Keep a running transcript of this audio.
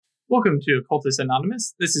Welcome to Occultist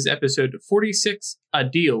Anonymous. This is episode 46, A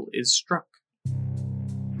Deal is Struck.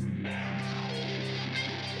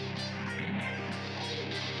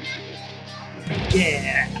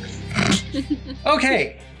 Yeah.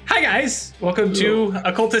 Okay. Hi, guys. Welcome to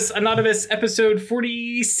Occultist Anonymous, episode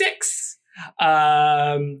 46.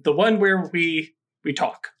 The one where we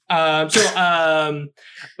talk. We're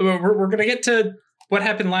going to get to what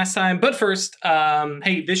happened last time. But first,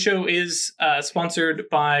 hey, this show is sponsored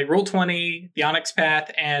by Roll20, The Onyx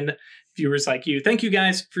Path, and viewers like you. Thank you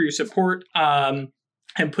guys for your support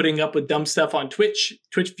and putting up with dumb stuff on Twitch.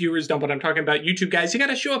 Twitch viewers know what I'm talking about. YouTube guys, you got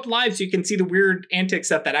to show up live so you can see the weird antic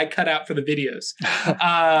stuff that I cut out for the videos.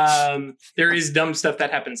 There is dumb stuff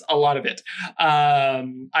that happens, a lot of it. I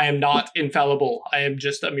am not infallible. I am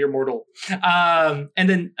just a mere mortal. And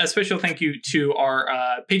then a special thank you to our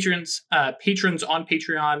patrons on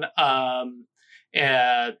Patreon.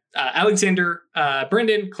 Alexander,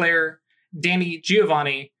 Brendan, Claire, Danny,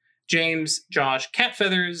 Giovanni, James, Josh, Cat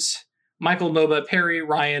Feathers, Michael, Nova, Perry,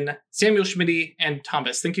 Ryan, Samuel Schmitty, and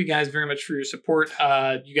Thomas. Thank you guys very much for your support.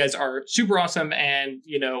 You guys are super awesome. And,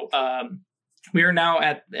 we are now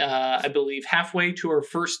at, I believe, halfway to our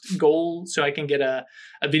first goal. So I can get a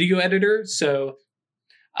video editor. So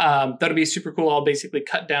that'll be super cool. I'll basically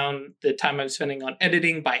cut down the time I'm spending on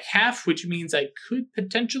editing by half, which means I could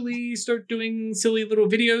potentially start doing silly little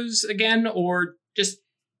videos again, or just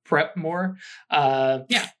prep more. So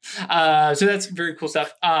that's very cool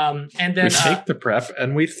stuff. And then we take the prep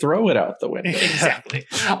and we throw it out the window. Exactly.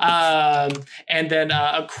 And then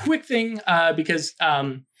a quick thing, because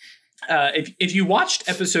if you watched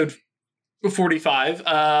episode 45,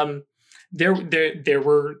 there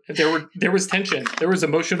was tension. There was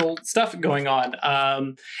emotional stuff going on.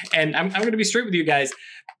 And I'm going to be straight with you guys.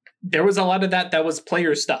 There was a lot of that was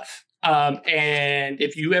player stuff. And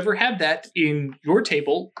if you ever have that in your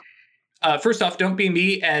table, first off, don't be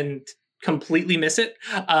me and completely miss it,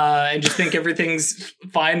 and just think everything's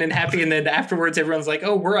fine and happy. And then afterwards, everyone's like,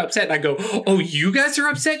 oh, we're upset. And I go, oh, you guys are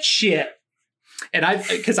upset? Shit. And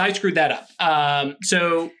because I screwed that up.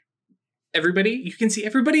 So everybody, you can see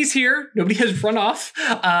everybody's here. Nobody has run off,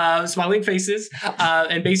 smiling faces.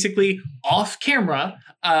 And basically off camera,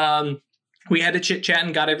 we had a chit chat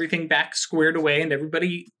and got everything back squared away, and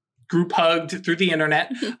everybody group hugged through the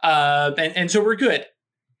internet. And so we're good.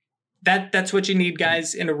 That's what you need,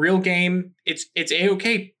 guys, in a real game. It's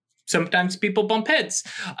A-okay. Sometimes people bump heads.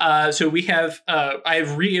 So we have,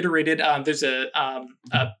 I've reiterated, there's a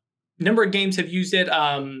number of games have used it.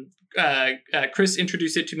 Chris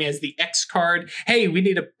introduced it to me as the X card. Hey, we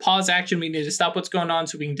need to pause action. We need to stop what's going on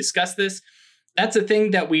so we can discuss this. That's a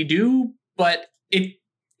thing that we do, but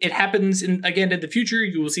it happens again in the future.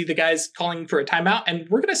 You will see the guys calling for a timeout, and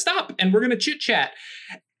we're going to stop and we're going to chit chat.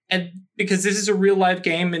 And because this is a real live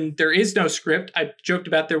game and there is no script, I joked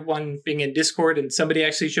about there one being in Discord, and somebody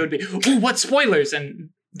actually showed me, "Ooh, what spoilers?" And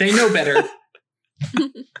they know better.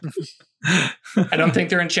 I don't think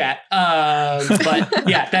they're in chat. But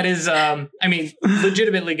yeah, that is,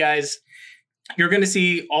 legitimately, guys, you're going to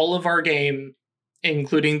see all of our game,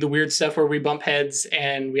 including the weird stuff where we bump heads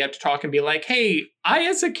and we have to talk and be like, hey, I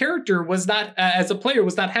as a character as a player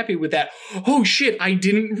was not happy with that. Oh shit, I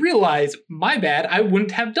didn't realize. My bad. I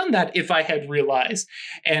wouldn't have done that if I had realized.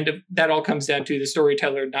 And that all comes down to the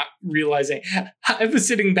storyteller not realizing. I was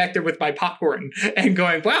sitting back there with my popcorn and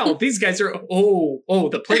going, wow, these guys are,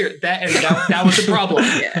 the player, that was the problem.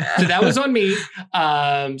 Yeah. So that was on me.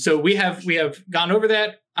 So we have gone over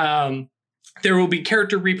that. There will be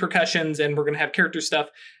character repercussions, and we're going to have character stuff.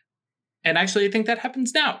 And actually, I think that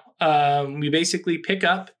happens now. We basically pick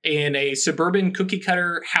up in a suburban cookie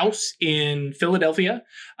cutter house in Philadelphia,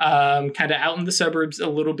 kind of out in the suburbs a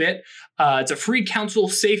little bit. It's a free council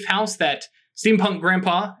safe house that Steampunk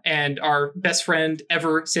Grandpa and our best friend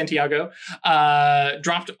ever, Santiago,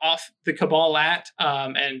 dropped off the Cabal at.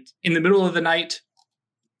 And in the middle of the night,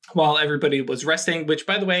 while everybody was resting, which,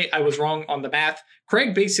 by the way, I was wrong on the math.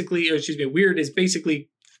 Weird is basically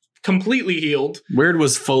completely healed. Weird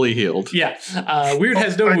was fully healed. Yeah. Weird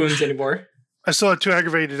has no wounds anymore. I still had 2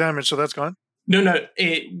 aggravated damage, so that's gone. No.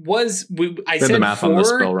 It was, I said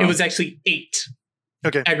 4. It was actually 8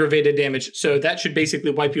 aggravated damage. So that should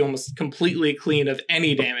basically wipe you almost completely clean of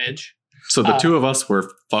any damage. So the two of us were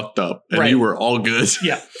fucked up, and you were all good.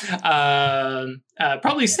 Yeah.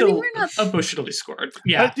 Probably still emotionally scarred.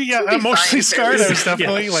 Yeah. Emotionally scarred. I was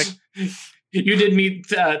definitely You did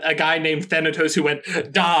meet a guy named Thanatos who went,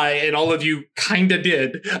 die, and all of you kind of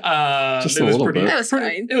did. Just a little bit. That was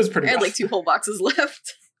fine. It was pretty I had rough. 2 whole boxes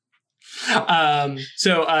left. And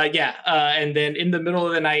then in the middle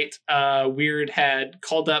of the night, Weird had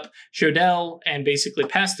called up Shodell and basically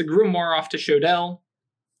passed the grimoire off to Shodell,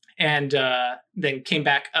 and then came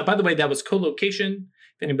back. By the way, that was co-location,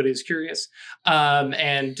 if anybody is curious.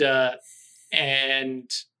 And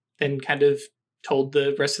then kind of told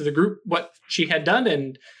the rest of the group what she had done,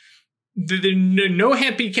 and no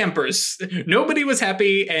happy campers. Nobody was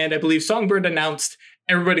happy, and I believe Songbird announced,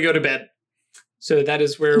 everybody go to bed. So that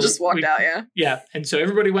is where just walked out, yeah. Yeah, and so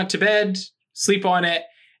everybody went to bed, sleep on it,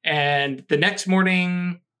 and the next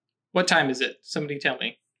morning, what time is it? Somebody tell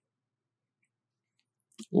me.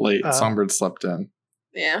 Late. Songbird slept in.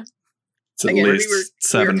 Yeah. It's at least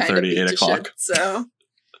 7:30, 8 o'clock. Shit, so.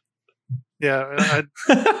 Yeah,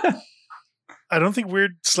 I don't think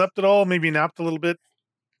Weird slept at all. Maybe napped a little bit.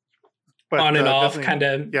 But, on and off, kind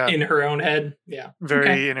of in her own head. Yeah.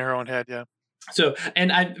 Very in her own head, yeah. So,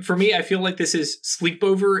 and for me, I feel like this is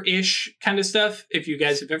sleepover-ish kind of stuff. If you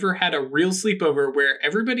guys have ever had a real sleepover where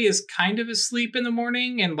everybody is kind of asleep in the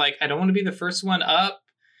morning and like, I don't want to be the first one up.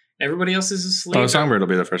 Everybody else is asleep. Oh, Songbird will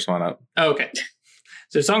be the first one up. Oh, okay.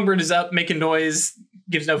 So Songbird is up, making noise,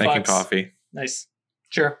 gives no fucks. Making coffee. Nice.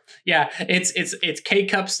 Sure. Yeah. It's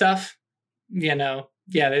K-cup stuff. You know.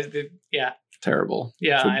 Yeah. Yeah. Terrible.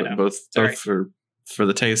 Yeah, I know. Both for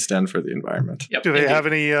the taste and for the environment. Yep. Do they have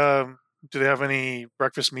any? Do they have any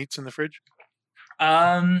breakfast meats in the fridge?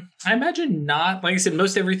 I imagine not. Like I said,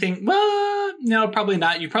 most everything. Well, no, probably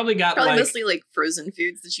not. You probably got mostly like frozen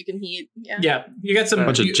foods that you can heat. Yeah. Yeah. You got some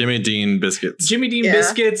bunch of Jimmy Dean biscuits. Jimmy Dean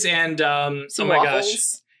biscuits and some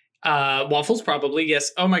waffles. Waffles probably,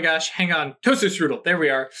 yes. Oh my gosh, hang on. Toaster strudel. There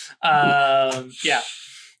we are. Yeah.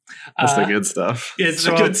 That's the good stuff. It's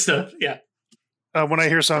the good stuff. Yeah. When I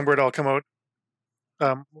hear Songbird, I'll come out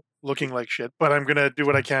looking like shit, but I'm going to do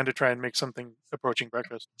what I can to try and make something approaching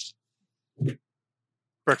breakfast.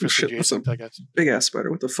 Breakfast shit, adjacent, I guess. Big ass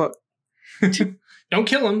spider. What the fuck? Don't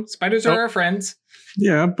kill them. Spiders are our friends.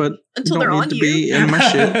 Yeah, but until don't they're need on to you. be in my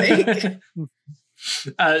shit.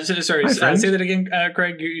 Sorry, say that again,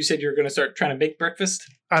 Craig. You said you were going to start trying to make breakfast?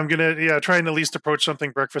 I'm going to, try and at least approach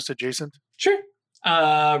something breakfast adjacent. Sure.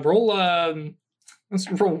 Let's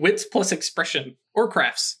roll wits plus expression or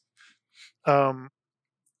crafts. I'll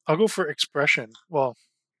go for expression. Well,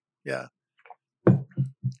 yeah.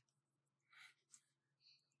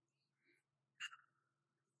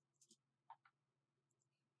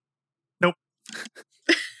 Nope.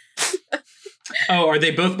 Oh, are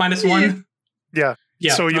they both -1? Yeah.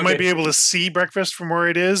 Yeah. So you might be able to see breakfast from where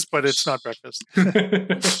it is, but it's not breakfast.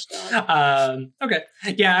 Okay.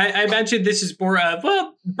 Yeah, I imagine this is more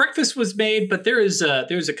breakfast was made, but there's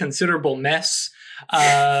a considerable mess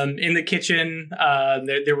in the kitchen.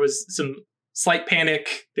 There was some slight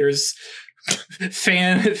panic. There's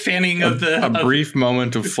fanning of a brief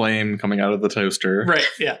moment of flame coming out of the toaster. Right.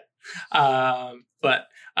 Yeah.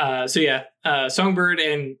 Songbird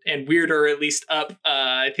and Weird are at least up.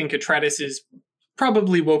 I think Atratus is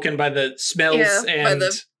probably woken by the smells and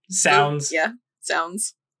sounds.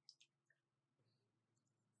 Sounds.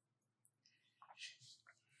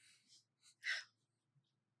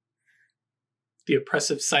 The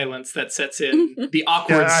oppressive silence that sets in. The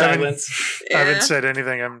awkward silence. I haven't said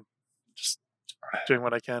anything. I'm just doing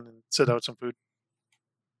what I can and set out some food.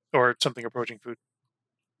 Or something approaching food.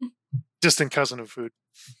 Distant cousin of food.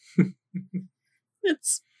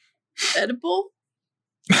 It's edible.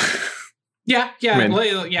 Yeah.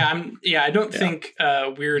 I don't think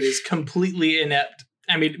Weird is completely inept.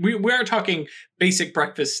 I mean, we are talking basic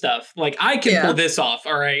breakfast stuff. Like, I can pull this off,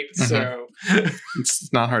 all right? Mm-hmm. So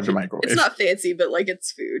it's not hard to microwave. It's not fancy, but like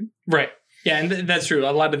it's food. Right. Yeah, and that's true.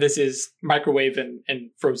 A lot of this is microwave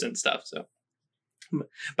and frozen stuff. So,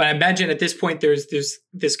 but I imagine at this point there's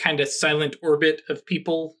this kind of silent orbit of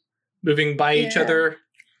people moving by each other.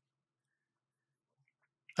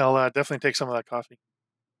 I'll definitely take some of that coffee.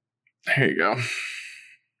 There you go.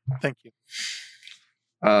 Thank you.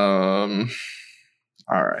 All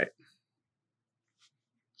right.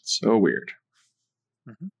 So weird.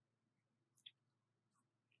 Mm-hmm.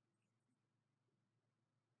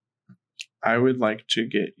 I would like to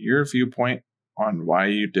get your viewpoint on why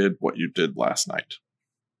you did what you did last night.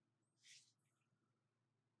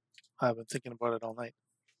 I've been thinking about it all night.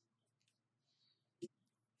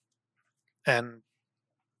 And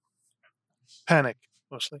panic,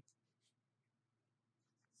 mostly.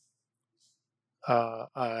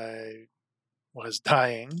 I was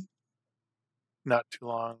dying not too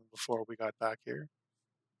long before we got back here.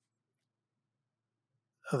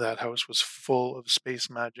 That house was full of space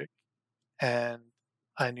magic, and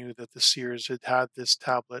I knew that the Seers had this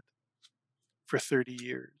tablet for 30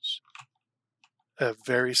 years. a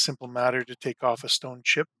very simple matter to take off a stone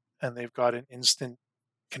chip, and they've got an instant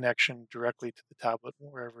connection directly to the tablet,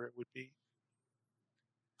 wherever it would be.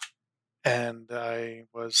 And I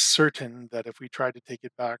was certain that if we tried to take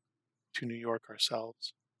it back to New York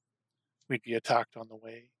ourselves, we'd be attacked on the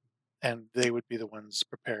way, and they would be the ones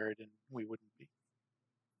prepared, and we wouldn't be.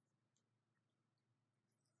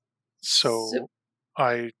 So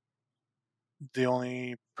the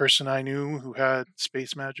only person I knew who had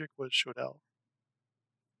space magic was Shodell.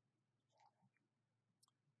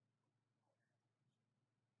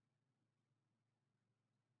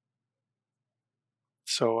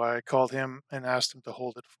 So I called him and asked him to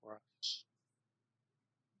hold it for us.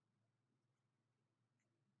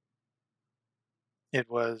 It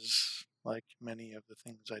was, like many of the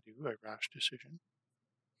things I do, a rash decision.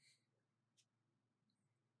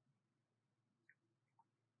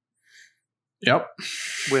 Yep.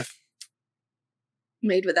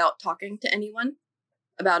 Made without talking to anyone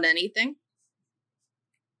about anything.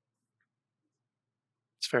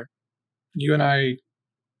 It's fair. You and I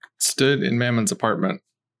stood in Mammon's apartment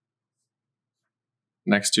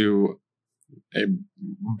next to a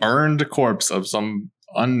burned corpse of some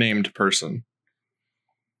unnamed person.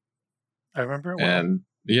 I remember it well. And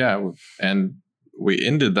yeah, and we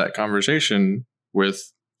ended that conversation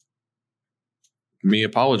with me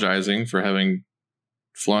apologizing for having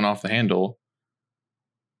flown off the handle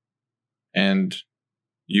and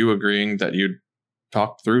you agreeing that you'd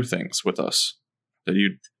talk through things with us, that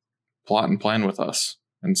you'd plot and plan with us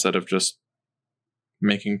instead of just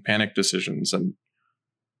making panic decisions. And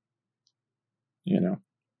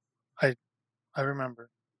I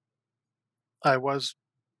remember. It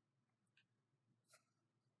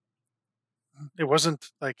wasn't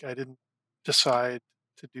like I didn't decide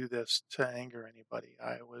to do this to anger anybody.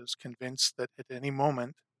 I was convinced that at any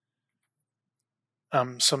moment,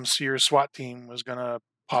 some Sears SWAT team was going to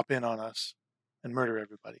pop in on us and murder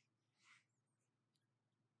everybody.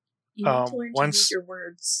 You need to learn to once- use your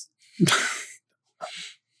words.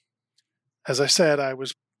 As I said, I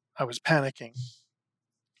was panicking.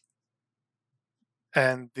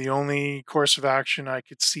 And the only course of action I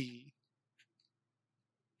could see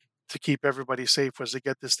to keep everybody safe was to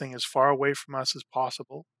get this thing as far away from us as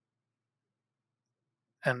possible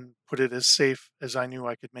and put it as safe as I knew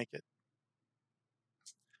I could make it.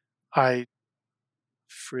 I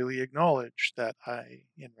freely acknowledge that I,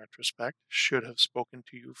 in retrospect, should have spoken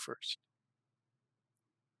to you first.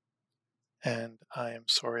 And I am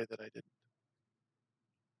sorry that I didn't.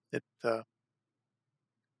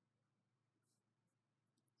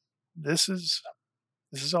 This is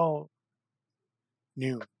all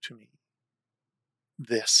new to me.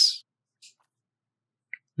 This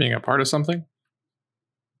being a part of something?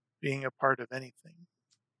 being a part of anything.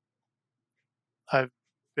 I've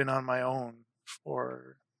been on my own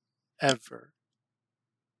forever.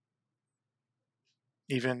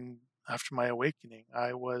 Even after my awakening,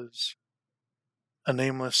 I was a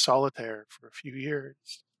nameless solitaire for a few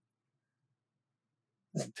years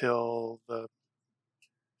until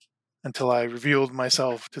I revealed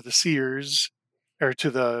myself to the Seers, or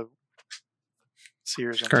to the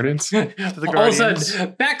Seers. Guardians? All of a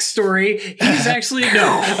sudden, backstory, he's actually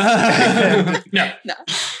no. No.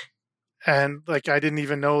 And like, I didn't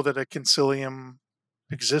even know that a concilium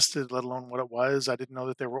existed, let alone what it was. I didn't know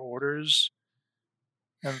that there were orders.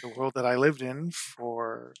 And the world that I lived in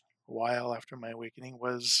for a while after my awakening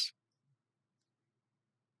was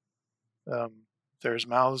there's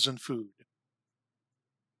mouths and food.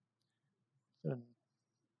 And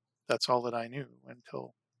that's all that I knew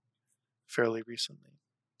until fairly recently.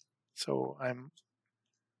 So I'm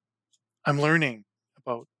learning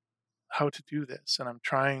about how to do this, and I'm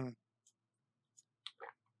trying,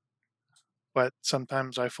 but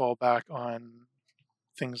sometimes I fall back on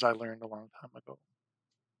things I learned a long time ago.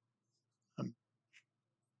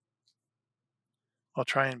 I'll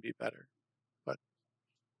try and be better, but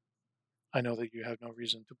I know that you have no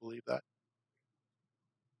reason to believe that.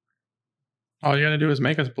 All you gotta do is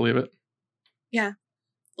make us believe it. Yeah.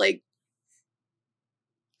 Like,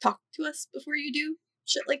 talk to us before you do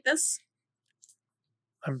shit like this.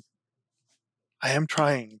 I am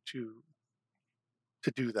trying to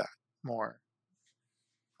do that more.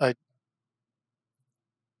 Like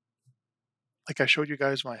I showed you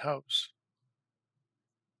guys my house.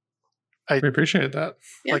 We appreciate that.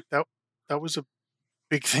 Yeah. Like that was a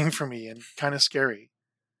big thing for me and kind of scary.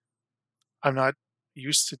 I'm not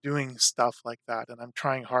used to doing stuff like that, and I'm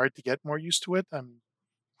trying hard to get more used to it. I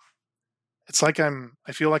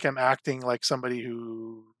feel like I'm acting like somebody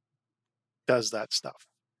who does that stuff.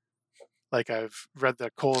 Like, I've read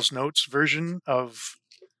the Cole's Notes version of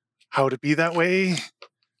how to be that way,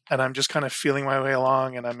 and I'm just kind of feeling my way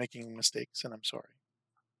along, and I'm making mistakes, and I'm sorry.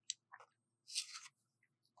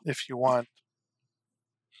 If you want,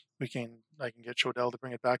 I can get Shodell to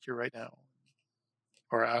bring it back here right now,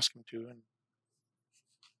 or ask him to, and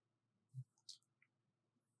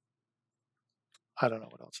I don't know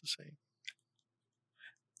what else to say.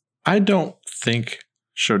 I don't think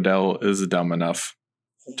Shodell is dumb enough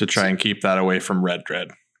to try and keep that away from Red Dread.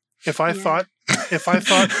 If I thought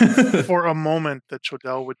for a moment that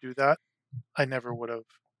Shodell would do that, I never would have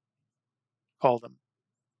called him.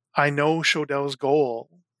 I know Shodell's goal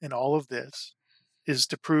in all of this is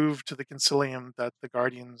to prove to the Concilium that the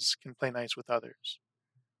Guardians can play nice with others.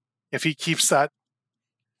 If he keeps that,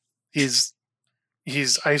 he's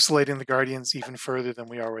isolating the Guardians even further than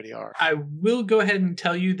we already are. I will go ahead and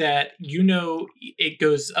tell you that it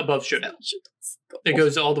goes above Shodell. It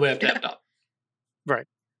goes all the way up to top. Right.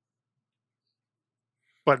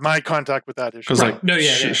 But my contact with that is Because Right. No,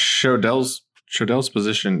 yeah, yeah. Shodell's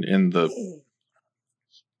position in the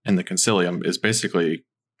Concilium is basically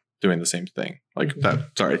doing the same thing. Like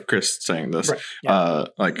that. Sorry, Chris saying this. Right. Yeah.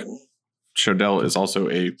 Like Shodell is also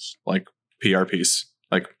a like PR piece.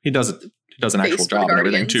 Like he does an Face actual for the job and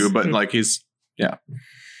everything Guardians. too. But like he's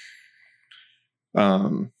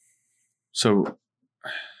So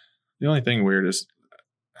the only thing weird is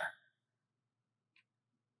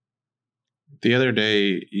the other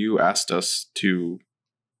day you asked us to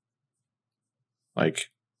like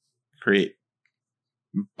create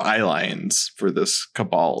bylines for this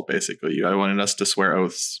cabal. Basically, I wanted us to swear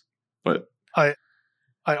oaths, but I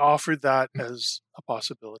offered that as a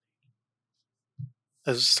possibility,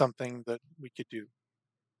 as something that we could do.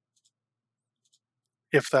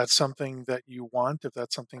 If that's something that you want, if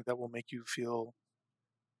that's something that will make you feel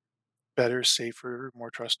better, safer,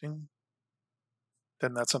 more trusting,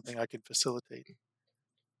 then that's something I can facilitate.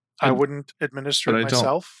 I And- wouldn't administer but it I don't-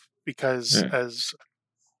 myself because Yeah. as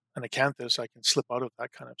an acanthus, I can slip out of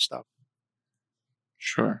that kind of stuff.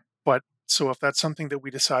 sure. So if that's something that we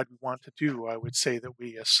decide we want to do, I would say that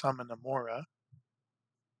we summon Amora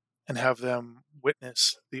and have them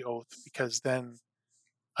witness the oath, because then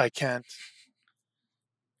I can't.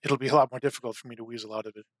 It'll be a lot more difficult for me to weasel out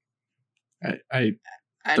of it. I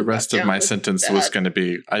I'm the not rest of down my with sentence was that. going to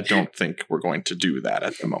be, I don't think we're going to do that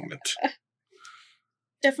at the moment.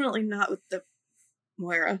 Definitely not with the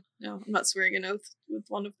Moira. No, I'm not swearing an oath with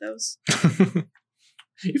one of those.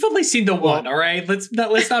 You've only seen the one, all right? Let's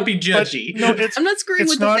not be judgy. No, it's I'm not screwing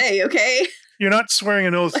It's with not- the Fae, okay? you're not swearing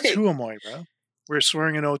an oath Like- to a Moira. We're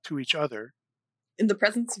swearing an oath to each other In the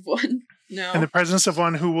presence of one. No. in the presence of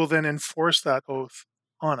one who will then enforce that oath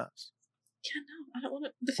on us. Yeah, no, I don't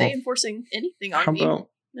want the Fae Well, enforcing anything on how me.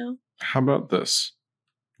 about No. how about this?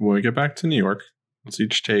 When we get back to New York, let's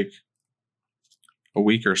each take a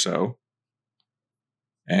week or so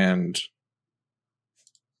and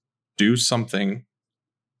do something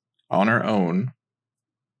on our own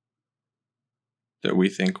that we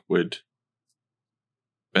think would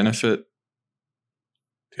benefit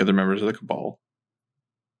the other members of the cabal,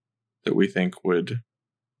 that we think would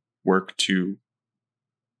work to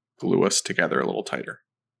glue us together a little tighter.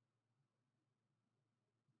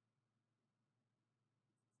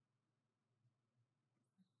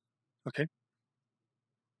 Okay.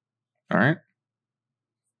 All right.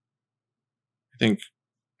 I think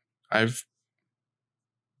I've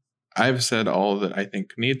said all that I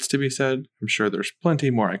think needs to be said. I'm sure there's plenty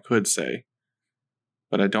more I could say,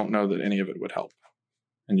 but I don't know that any of it would help.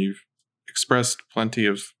 And you've expressed plenty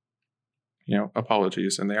of,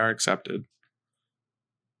 apologies, and they are accepted.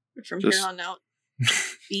 From Just- here on out,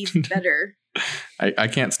 be better. I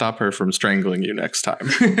can't stop her from strangling you next time.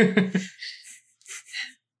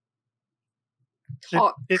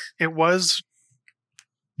 Talk. It was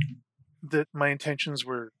that my intentions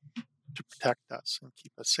were to protect us and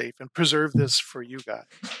keep us safe and preserve this for you guys.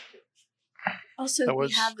 Also, That we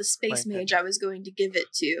was have the space my mage I was going to give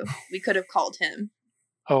it to. We could have called him.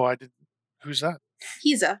 Oh, I didn't. Who's that?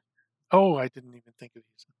 Hiza. Oh, I didn't even think of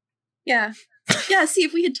these. Yeah. Yeah, see,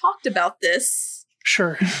 if we had talked about this.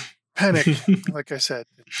 Sure. Panic, like I said.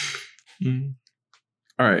 Mhm.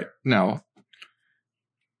 All right. Now,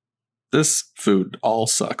 this food all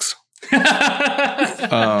sucks.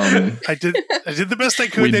 I did the best I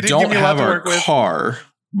could. We They didn't don't give me a lot have to our work with. car,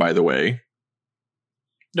 by the way.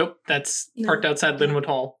 Nope, that's No. parked outside Linwood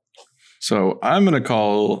Hall. So I'm going to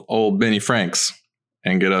call old Benny Franks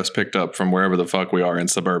and get us picked up from wherever the fuck we are in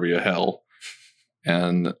suburbia hell.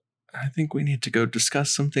 And I think we need to go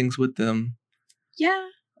discuss some things with them Yeah.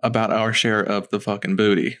 about our share of the fucking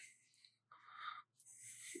booty.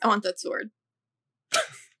 I want that sword.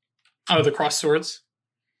 Oh, the cross swords.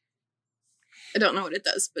 I don't know what it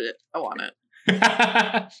does, but I want it.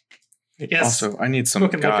 Yes. Also, I need some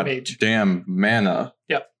Spoken like an age. goddamn mana.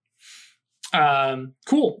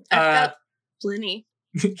 Cool. I've got plenty.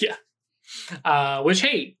 Yeah. Which,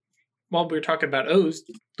 hey, while we were talking about O's,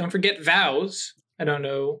 don't forget vows. I don't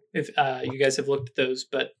know if you guys have looked at those,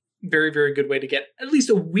 but very, very good way to get at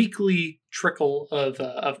least a weekly trickle of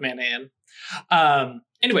mana in.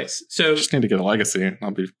 Anyways, so Just need to get a legacy.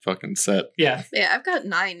 I'll be fucking set. yeah. Yeah, I've got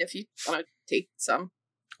 9 if you want to take some.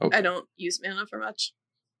 Okay. I don't use mana for much.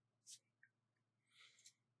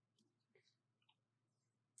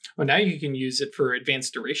 Well, now you can use it for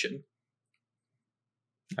advanced duration.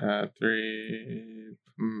 3.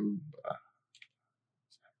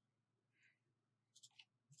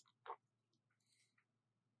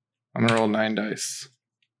 I'm gonna roll 9 dice.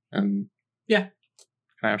 And Yeah.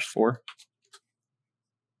 Can I have 4?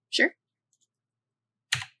 Sure.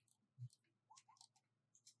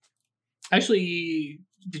 Actually,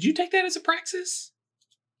 did you take that as a praxis?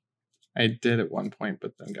 I did at one point,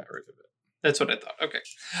 but then got rid of it. That's what I thought. Okay.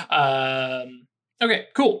 Okay,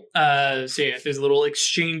 cool. So yeah, there's a little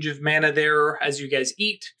exchange of mana there as you guys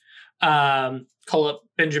eat. Call up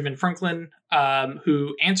Benjamin Franklin,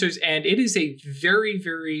 who answers, and it is a very,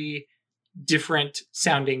 very different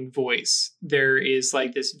sounding voice. There is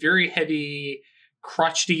like this very heavy,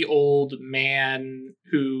 crotchety old man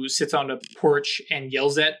who sits on a porch and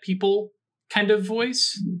yells at people kind of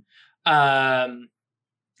voice.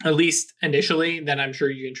 At least initially. Then I'm sure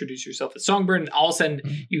you introduce yourself as Songbird, and all of a sudden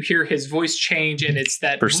you hear his voice change, and it's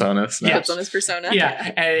that Personas. Yeah. Flips on his persona.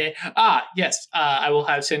 Yeah. Yes. I will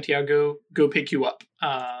have Santiago go pick you up.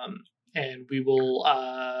 And we will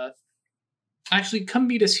actually come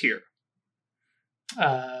meet us here.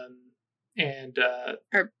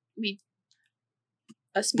 We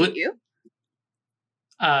us meet you.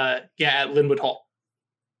 Yeah, at Linwood Hall.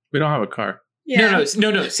 We don't have a car. Yeah.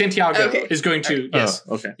 No. Santiago Okay. is going to. Yes.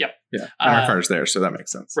 Oh, okay. Yep. Yeah. And our car's there, so that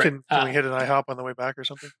makes sense. Right. Can we hit an IHOP on the way back or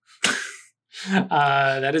something?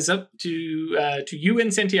 That is up to you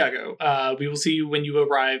and Santiago. We will see you when you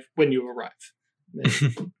arrive.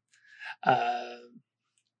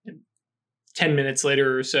 10 minutes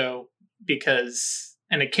later or so, because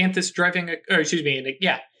an Acanthus driving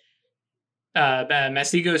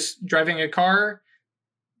Mastigos driving a car,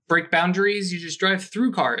 break boundaries. You just drive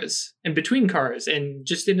through cars and between cars and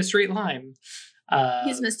just in a straight line.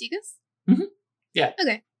 He's Mystigus? Mhm. Yeah.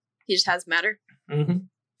 Okay. He just has matter. Mm-hmm.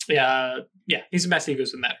 Yeah, he's a mess. He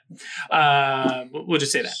goes with matter. We'll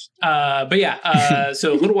just say that. But yeah,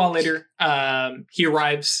 so a little while later, he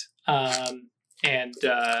arrives, and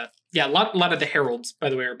a lot of the heralds, by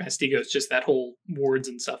the way, are Mastigos, just that whole wards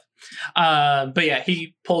and stuff. But yeah,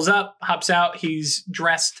 he pulls up, hops out. He's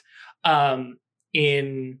dressed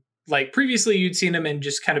in, like, previously you'd seen him in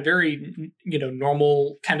just kind of very,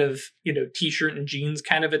 normal kind of, t-shirt and jeans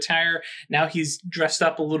kind of attire. Now he's dressed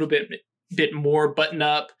up a little bit more, button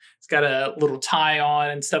up. He's got a little tie on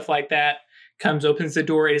and stuff like that. Comes, opens the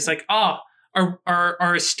door, and it's like,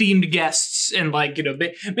 our esteemed guests, and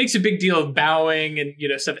makes a big deal of bowing and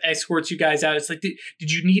stuff. Escorts you guys out. It's like,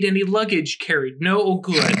 did you need any luggage carried? No, oh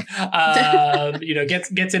good.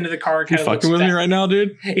 Gets into the car. You fucking with me right now,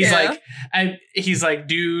 dude? He's like,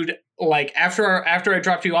 dude. Like after I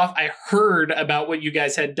dropped you off, I heard about what you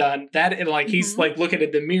guys had done. That and he's like looking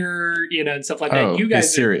at the mirror, and stuff like that. You guys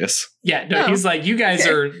he's serious. Yeah, no, he's like, you guys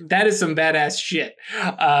that is some badass shit.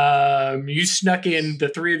 You snuck in, the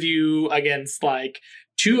three of you, against like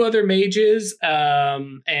 2 other mages,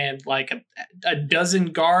 and like a dozen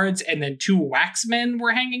guards, and then 2 waxmen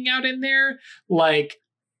were hanging out in there. Like,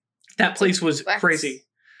 that place was crazy.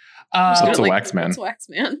 What's a waxman? What's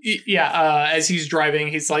waxman? Yeah, as he's driving,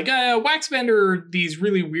 he's like, waxmen are these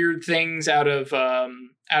really weird things out of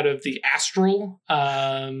the astral.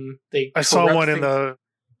 I saw one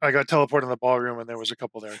I got teleported in the ballroom, and there was a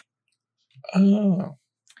couple there. Oh,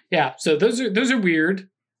 yeah. So those are weird.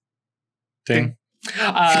 Ding. We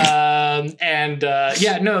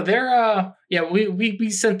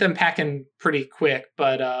sent them packing pretty quick,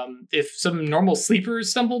 but if some normal sleepers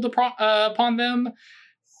stumbled upon them.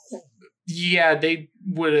 Yeah, they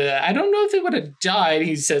would. I don't know if they would have died,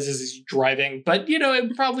 he says as he's driving, but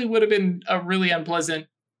it probably would have been a really unpleasant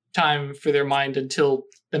time for their mind until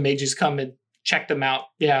the mages come and check them out.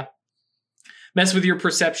 Yeah. Mess with your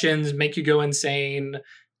perceptions, make you go insane,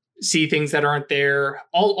 see things that aren't there,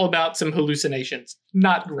 all about some hallucinations.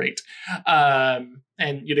 Not great.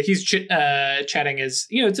 And he's chatting as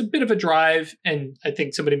it's a bit of a drive, and I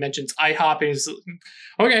think somebody mentions IHOP, and he's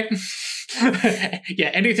okay. Yeah,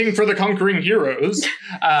 anything for the conquering heroes.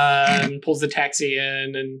 Pulls the taxi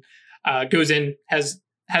in and goes in, has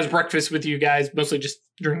has breakfast with you guys, mostly just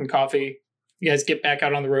drinking coffee. You guys get back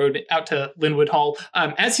out on the road, out to Linwood Hall.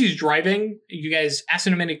 As he's driving, you guys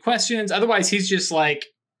asking him any questions. Otherwise, he's just like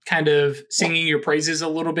kind of singing your praises a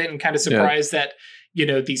little bit and kind of surprised that, you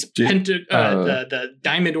know, these the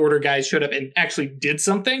Diamond Order guys showed up and actually did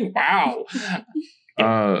something. Wow.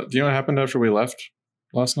 Do you know what happened after we left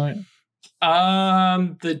last night?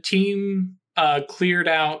 The team cleared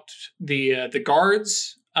out the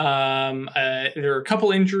guards. There were a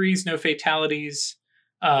couple injuries, no fatalities,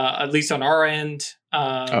 at least on our end.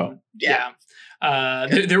 Yeah.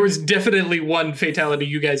 There was definitely one fatality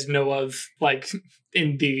you guys know of, like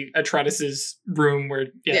in the Atratus's room where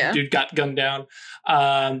dude got gunned down.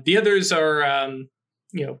 The others are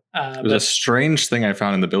There's a strange thing I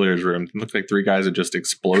found in the billiards room. It looked like 3 guys had just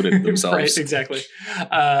exploded themselves. Right, exactly.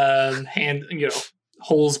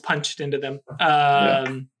 Holes punched into them.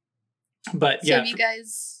 But so have you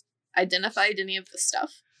guys identified any of the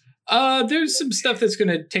stuff? There's some stuff that's going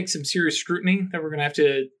to take some serious scrutiny that we're going to have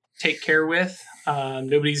to take care with.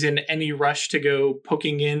 Nobody's in any rush to go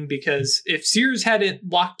poking in, because if Sears had it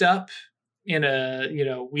locked up in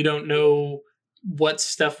we don't know what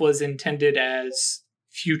stuff was intended as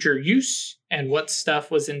future use and what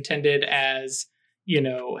stuff was intended as,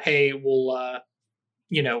 hey, we'll,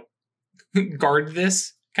 guard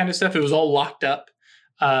this kind of stuff. It was all locked up.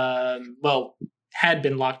 Had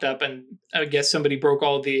been locked up, and I guess somebody broke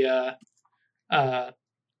all the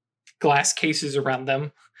glass cases around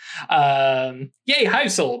them. Yay,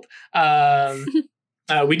 Hive sold.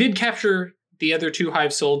 We did capture the other 2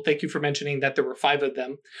 Hive sold. Thank you for mentioning that there were 5 of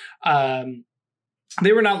them.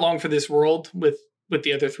 They were not long for this world with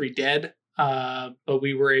the other 3 dead, but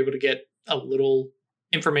we were able to get a little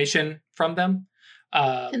information from them.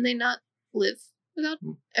 Can they not live without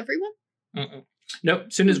everyone? Nope.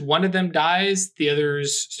 As soon as one of them dies, the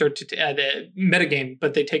others start to the metagame,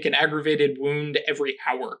 but they take an aggravated wound every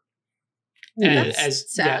hour.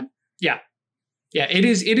 That's sad. Yeah. It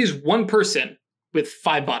is one person with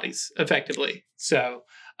 5 bodies, effectively. So,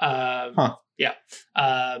 yeah.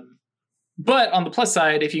 But on the plus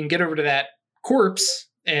side, if you can get over to that corpse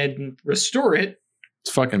and restore it,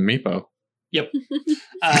 it's fucking Meepo. Yep.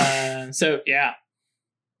 So yeah.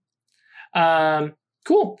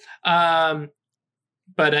 Cool.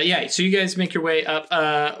 So you guys make your way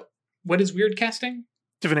up. What is weird casting?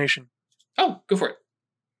 Divination. Oh, go for it.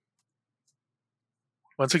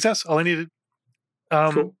 1 success. All I needed.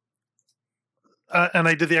 Cool. And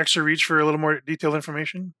I did the extra reach for a little more detailed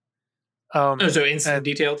information. So instant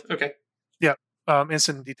detailed. Okay. Yeah.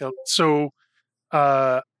 Instant and detailed. So,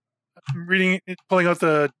 pulling out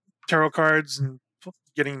the tarot cards and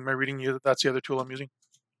getting my reading. That's the other tool I'm using.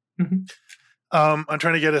 Mm-hmm. I'm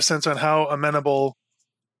trying to get a sense on how amenable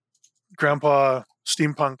Grandpa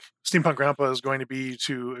Steampunk Grandpa is going to be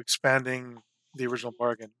to expanding the original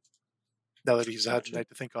bargain. Now that he's had tonight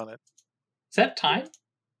to think on it. Is that time?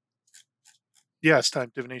 Yeah, it's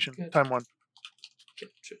time. Divination. Good. Time 1.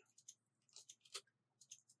 Gotcha.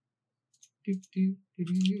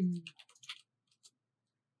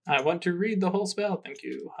 I want to read the whole spell. Thank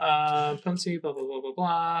you. Punsy, blah, blah, blah, blah,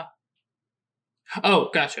 blah. Oh,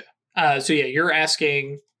 gotcha. You're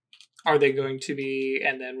asking, are they going to be,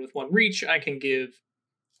 and then with 1 reach, I can give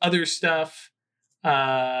other stuff.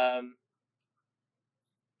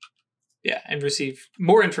 And receive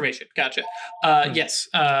more information. Gotcha. Yes,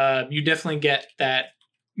 you definitely get that,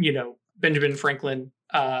 Benjamin Franklin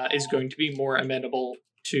is going to be more amenable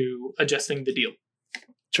to adjusting the deal.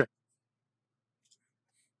 Sure.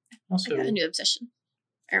 Also, I got a new obsession.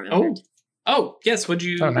 I remembered. Oh, yes. What'd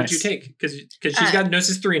you take? Because she's got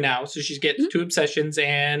Gnosis 3 now, so she's getting 2 obsessions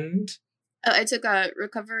and... I took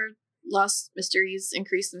Recover Lost Mysteries,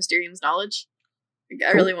 Increase the Mysterium's Knowledge.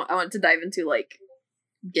 I really want to dive into,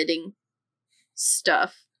 getting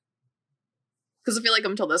stuff. Because I feel like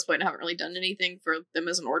up until this point, I haven't really done anything for them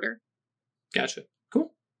as an order. Gotcha.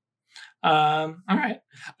 Cool. All right.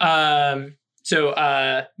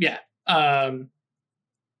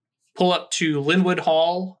 Pull up to Linwood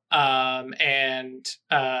Hall, and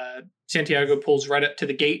Santiago pulls right up to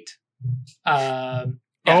the gate. Oh,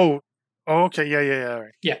 okay. Yeah. All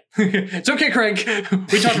right. Yeah. It's okay, Craig.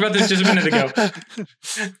 We talked about this just a minute ago.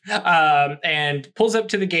 And pulls up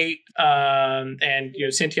to the gate, and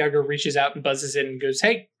Santiago reaches out and buzzes in and goes,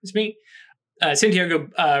 "Hey, it's me."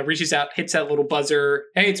 Santiago reaches out, hits that little buzzer.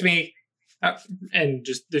 "Hey, it's me." And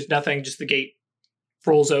just there's nothing, just the gate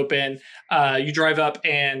rolls open. You drive up,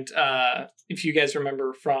 and if you guys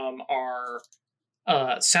remember from our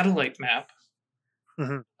satellite map,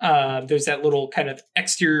 there's that little kind of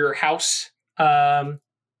exterior house,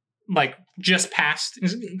 just past,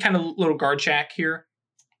 kind of little guard shack here.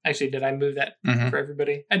 Actually, did I move that Mhm. for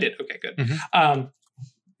everybody? I did. Okay, good. Mhm.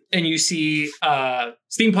 And you see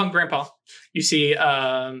Steampunk Grandpa. You see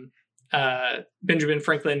Benjamin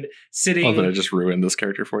Franklin sitting. Oh, that I just ruined this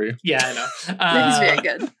character for you. Yeah, I know. He's very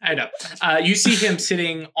good. I know. You see him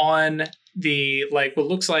sitting on the like what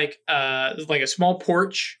looks like a small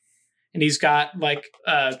porch, and he's got like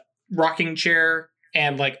a rocking chair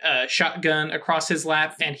and like a shotgun across his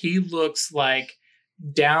lap, and he looks like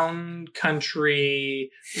down country,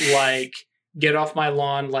 like get off my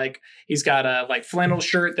lawn. Like he's got a like flannel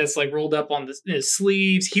shirt that's like rolled up on his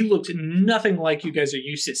sleeves. He looked nothing like you guys are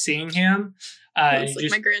used to seeing him. Looks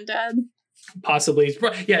like my granddad. Possibly,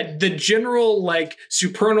 yeah, the general like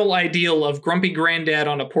supernal ideal of grumpy granddad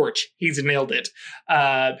on a porch. He's nailed it.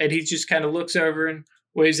 And he just kind of looks over and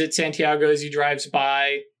waves at Santiago as he drives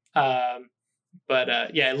by. But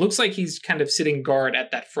yeah, it looks like he's kind of sitting guard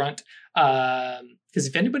at that front. Because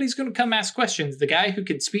if anybody's going to come ask questions, the guy who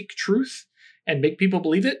can speak truth and make people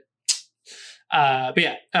believe it. But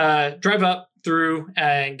yeah, drive up through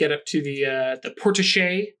and get up to the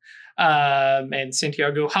portiche. And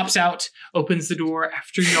Santiago hops out, opens the door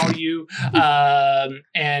after you.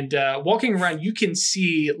 And walking around, you can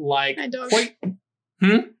see like Hi, dog. quite.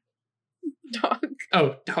 Dog.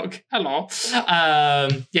 Oh, dog. Hello.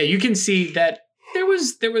 Yeah, you can see that there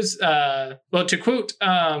was well, to quote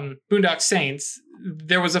Boondock Saints,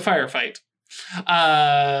 there was a firefight.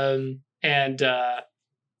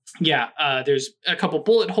 There's a couple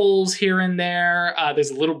bullet holes here and there.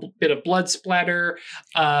 There's a little bit of blood splatter.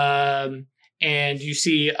 And you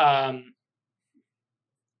see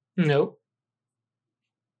no.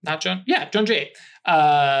 Not John. Yeah, John Jay.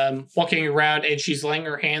 Walking around, and she's laying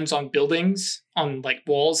her hands on buildings, on like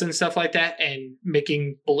walls and stuff like that, and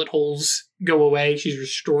making bullet holes go away. She's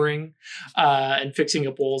restoring and fixing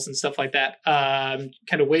up walls and stuff like that.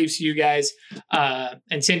 Kind of waves to you guys,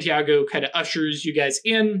 and Santiago kind of ushers you guys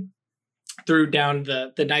in through down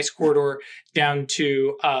the nice corridor down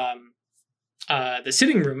to the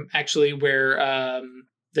sitting room, actually, where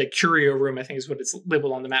the curio room, I think is what it's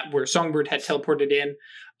labeled on the map, where Songbird had teleported in.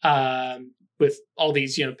 With all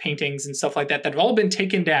these, paintings and stuff like that have all been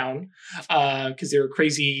taken down because they were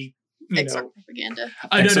crazy, Exarch propaganda.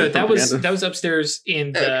 No, that was upstairs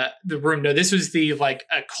in the room. No, this was the like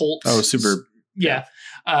occult. Oh, super. Yeah,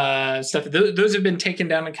 stuff. Those have been taken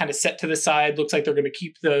down and kind of set to the side. Looks like they're going to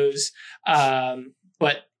keep those,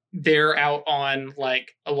 but they're out on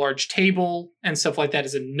like a large table and stuff like that.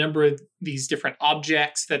 Is a number of these different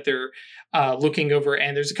objects that they're looking over,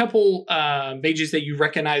 and there's a couple mages that you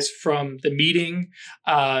recognize from the meeting,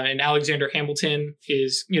 and Alexander Hamilton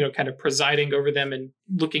is kind of presiding over them and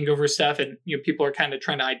looking over stuff, and people are kind of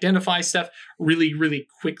trying to identify stuff really, really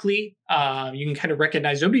quickly. You can kind of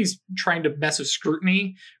recognize nobody's trying to mess with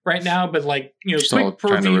scrutiny right now, but like Just all quick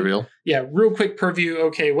trying to purview. reveal. Yeah, real quick purview.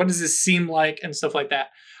 Okay, what does this seem like and stuff like that.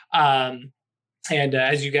 And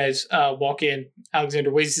as you guys walk in,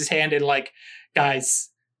 Alexander waves his hand and like, guys,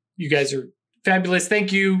 you guys are fabulous.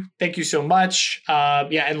 Thank you so much.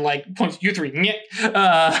 And like points you three,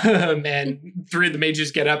 and three of the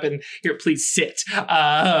mages get up and here, please sit.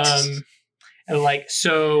 And like,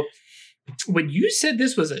 so when you said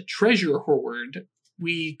this was a treasure hoard,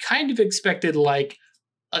 we kind of expected like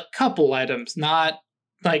a couple items, not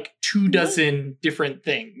like 24 different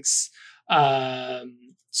things.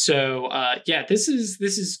 This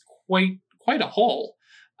is quite a haul.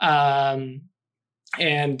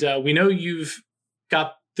 And we know you've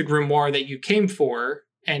got the grimoire that you came for,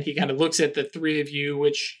 and he kind of looks at the three of you,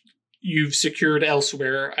 which you've secured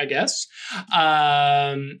elsewhere, I guess.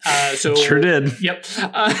 Sure did. Yep.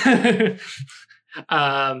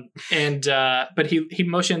 But he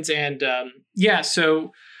motions, and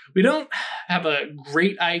so we don't have a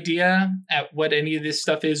great idea at what any of this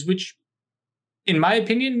stuff is, which in my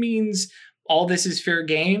opinion means all this is fair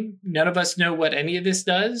game. None of us know what any of this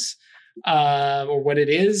does or what it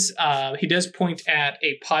is. He does point at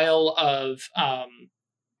a pile of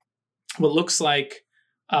what looks like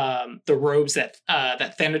the robes that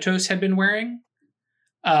Thanatos had been wearing.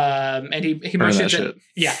 And he mentions that,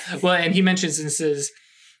 yeah. Well, and he mentions and says,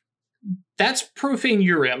 that's profane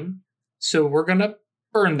Urim, so we're gonna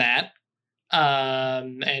burn that.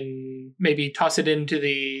 And maybe toss it into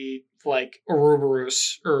the like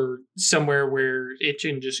Ouroboros or somewhere where it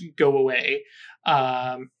can just go away.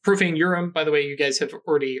 Profane Urim, by the way, you guys have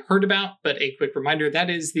already heard about, but a quick reminder, that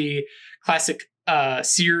is the classic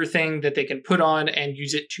seer thing that they can put on and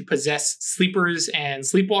use it to possess sleepers and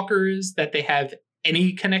sleepwalkers that they have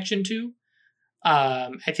any connection to.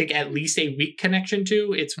 I think at least a weak connection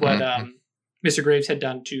to. It's what Mr. Graves had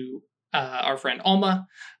done to our friend Alma.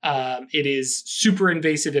 It is super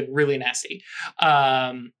invasive and really nasty.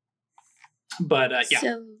 But yeah,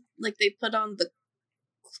 So, like, they put on the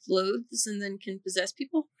clothes and then can possess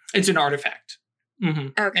people? it's an artifact. Mm-hmm.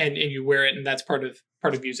 Okay. And you wear it, and that's part of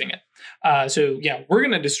using it. So yeah, we're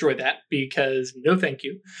gonna destroy that because no, thank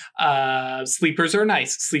you. Sleepers are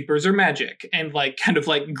nice. Sleepers are magic, and like kind of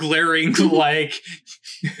like glaring like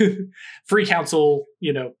free council.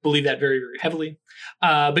 Believe that very very heavily.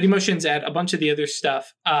 But he motions at a bunch of the other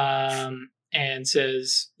stuff. And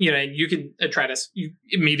says, you can try to.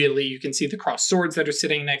 You can see the crossed swords that are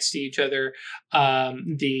sitting next to each other.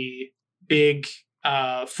 The big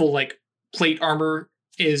full like plate armor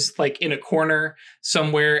is like in a corner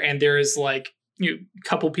somewhere, and there is like a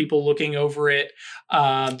couple people looking over it.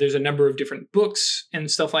 There's a number of different books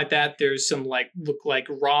and stuff like that. There's some look like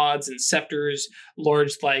rods and scepters,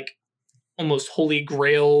 large like almost holy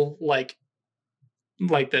grail like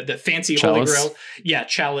the fancy Chalice. holy grail,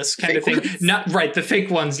 chalice kind of Fake thing. ones. Not right, the fake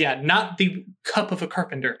ones, not the cup of a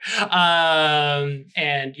carpenter. And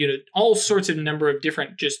all sorts of number of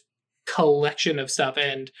different just collection of stuff,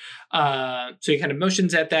 and so he kind of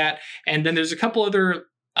motions at that, and then there's a couple other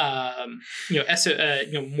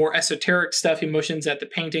more esoteric stuff. He motions at the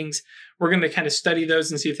paintings. We're going to kind of study those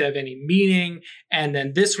and see if they have any meaning. And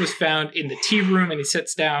then this was found in the tea room, and he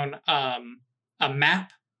sets down a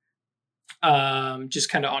map just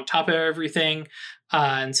kind of on top of everything,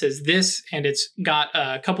 and says this, and it's got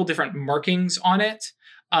a couple different markings on it,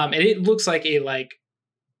 and it looks like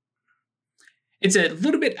it's a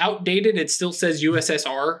little bit outdated. It still says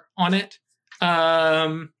USSR on it,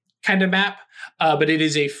 kind of map, but it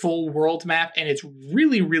is a full world map, and it's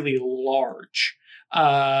really, really large,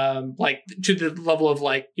 like to the level of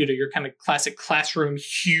your kind of classic classroom,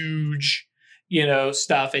 huge,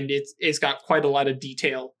 stuff, and it's got quite a lot of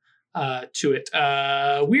detail to it.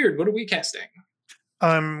 Weird. What are we casting?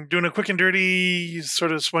 I'm doing a quick and dirty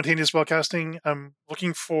sort of spontaneous spell casting. I'm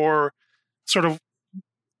looking for sort of,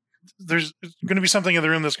 there's going to be something in the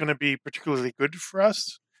room that's going to be particularly good for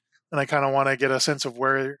us. And I kind of want to get a sense of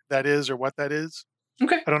where that is or what that is.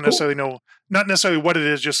 Okay. I don't necessarily know, not necessarily what it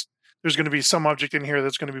is, just there's going to be some object in here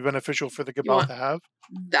that's going to be beneficial for the Cabal want- to have.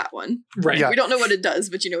 That one. Right. Yeah. We don't know what it does,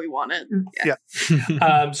 but we want it.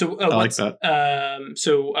 Yeah. So I like what's that.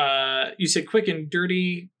 so you said quick and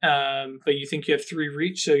dirty, but you think you have 3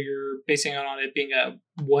 reach, so you're basing it on it being a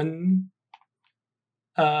one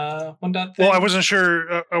dot thing? Well, I wasn't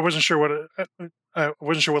sure. I wasn't sure what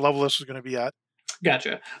level this was going to be at.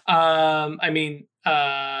 Gotcha. I mean,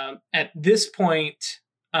 at this point,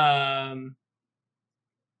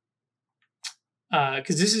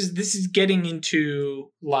 because this is getting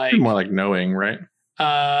into like More like knowing, right?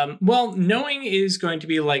 well, knowing is going to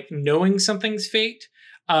be like knowing something's fate.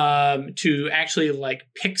 To actually like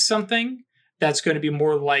pick something, that's going to be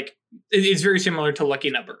more like it's very similar to lucky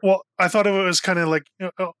number. Well, I thought it was kind of like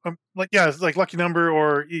like lucky number,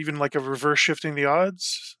 or even like a reverse shifting the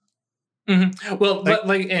odds. Mm-hmm. Well, but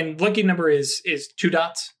and lucky number is 2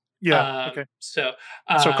 dots. Yeah. Okay. So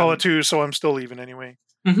So call it 2. So I'm still even anyway.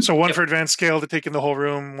 Mhm. So 1 Yep. for advanced scale to take in the whole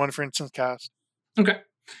room. 1 for instant cast. Okay.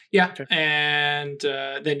 Yeah. Okay. And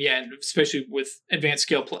then, and especially with advanced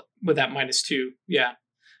scale with that -2,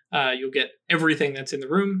 you'll get everything that's in the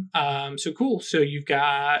room. So cool. So you've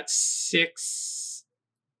got 6.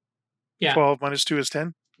 Yeah. 12 minus 2 is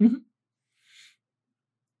 10. Mhm.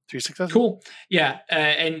 3 successes. Cool. Yeah.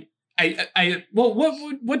 And well,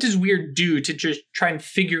 what does weird do to just try and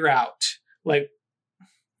figure out like?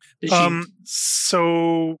 Does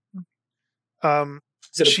So.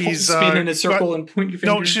 is it a she's, spin in a circle and point your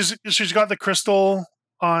finger? No, she's got the crystal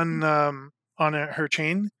on her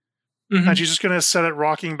chain, Mhm. and she's just going to set it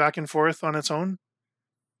rocking back and forth on its own,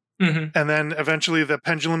 Mhm. and then eventually the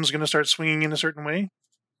pendulum's going to start swinging in a certain way.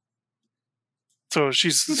 So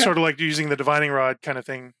she's Okay. sort of like using the divining rod kind of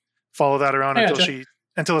thing. Follow that around I until gotcha.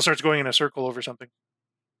 until it starts going in a circle over something.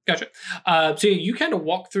 Gotcha. So you kind of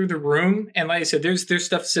walk through the room, and like I said, there's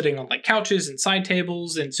stuff sitting on like couches and side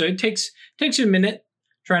tables, and so it takes you a minute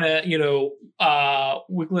trying to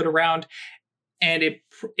wiggle it around, and it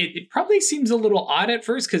probably seems a little odd at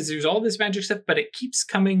first because there's all this magic stuff, but it keeps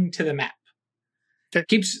coming to the map. Okay. It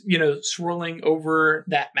keeps swirling over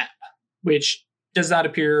that map, which does not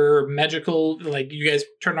appear magical. Like you guys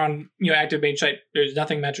turn on active mage sight, there's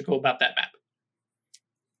nothing magical about that map.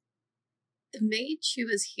 The mage who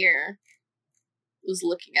was here was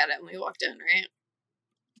looking at it when we walked in, right?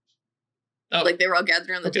 Oh, Like they were all gathered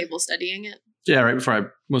around the Okay. table studying it. Yeah, right before I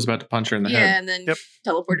was about to punch her in the Yeah, head. and then Yep.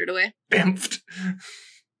 teleported away. bamfed.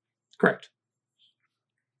 Correct.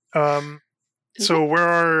 So where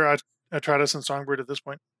are Atratus and Songbird at this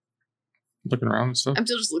point? Looking around and stuff. I'm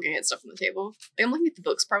still just looking at stuff on the table. Like, I'm looking at the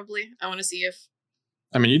books probably. I want to see if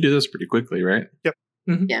I mean, you do this pretty quickly, right?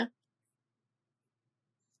 All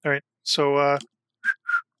right. So,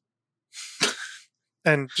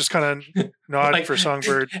 and just kind of nod Like, for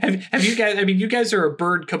Songbird. Have you guys? I mean, you guys are a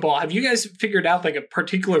bird cabal. Have you guys figured out like a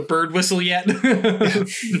particular bird whistle yet?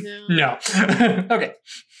 No. Okay.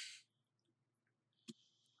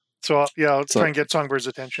 So, I'll So- try and get Songbird's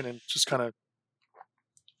attention and just kind of,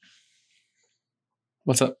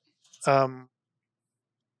 What's up?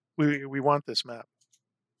 we want this map.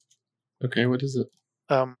 Okay, what is it?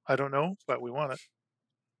 I don't know, but we want it.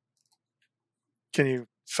 Can you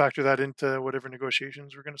factor that into whatever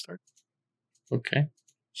negotiations we're going to start? Okay.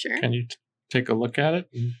 sure. Can you take a look at it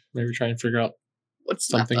and maybe try and figure out What's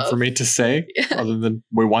the map something of? for me to say Yeah. other than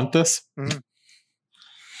we want this? Mhm.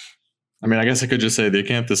 I mean, I guess I could just say the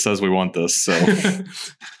Acanthus says we want this, so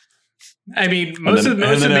I mean, most then- of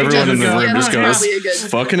most and then of everyone in the go, room Yeah, just that's goes, probably a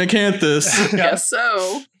good. fucking Acanthus. Yeah. Guess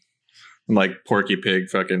so. And like Porky Pig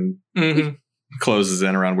fucking Mhm. closes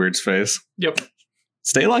in around Weird's face. Yep.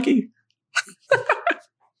 Stay lucky.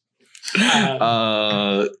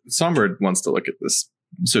 Um, Songbird wants to look at this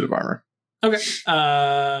suit of armor. Okay.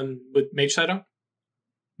 With Mage Side on?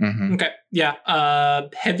 Mm-hmm. Okay. Yeah.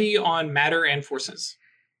 Heavy on matter and forces.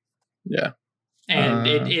 Yeah. And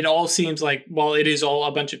Uh. it all seems like, while it is all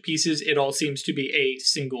a bunch of pieces, it all seems to be a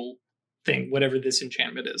single thing, whatever this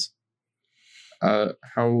enchantment is.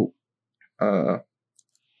 How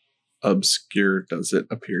obscure does it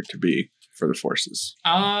appear to be for the forces?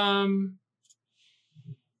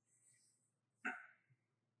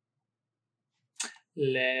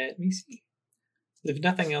 Let me see. If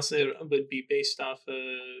nothing else, it would be based off of.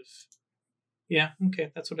 Yeah,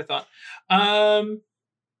 okay, that's what I thought.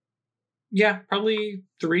 Yeah, probably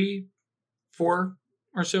 3, 4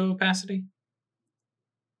 or so opacity.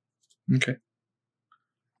 Okay.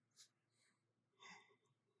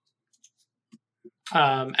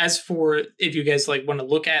 As for if you guys like want to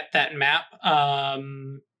look at that map,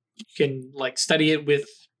 you can like study it with,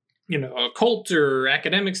 occult or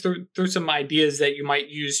academics. Through some ideas that you might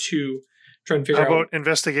use to try and figure How out. about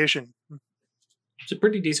investigation? It's a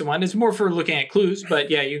pretty decent one. It's more for looking at clues, but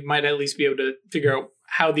yeah, you might at least be able to figure out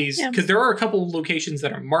how these, Yeah. because there are a couple of locations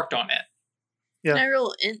that are marked on it. Yeah. Can I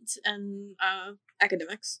roll int and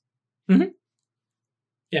academics?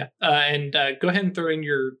 Yeah, and go ahead and throw in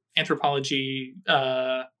your anthropology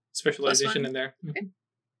specialization +1. in there. Okay.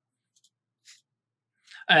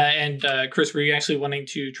 And Chris, were you actually wanting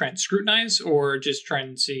to try and scrutinize or just try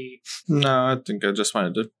and see? No, I think I just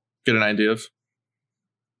wanted to get an idea of.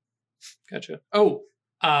 Gotcha. Oh,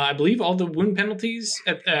 I believe all the wound penalties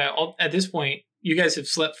at this point, you guys have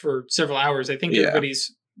slept for several hours. I think Yeah.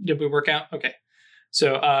 everybody's. Did we work out? Okay.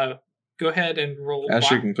 So go ahead and roll.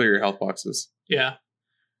 Asher, you can clear your health boxes. Yeah.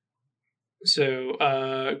 So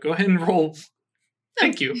go ahead and roll.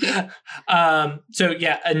 Thank you. So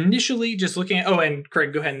yeah, initially just looking at. Oh, and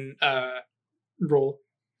Craig, go ahead and roll.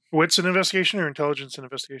 Wits and investigation or intelligence and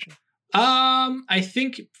investigation? I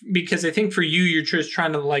think for you, you're just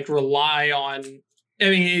trying to like rely on. I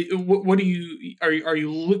mean, what do you are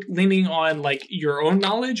you leaning on like your own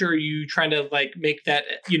knowledge, or are you trying to like make that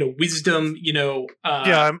wisdom?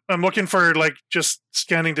 Yeah, I'm looking for like just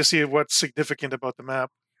scanning to see what's significant about the map.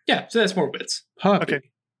 Yeah. So that's more wits. Puppy. Okay.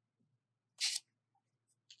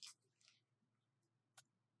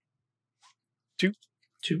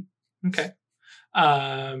 Two. Okay.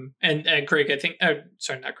 And Craig, I think.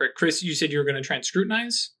 Sorry, not Craig. Chris, you said you were going to try and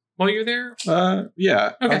scrutinize while you're there.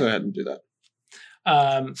 Yeah, Okay. I'll go ahead and do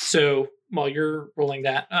that. So while you're rolling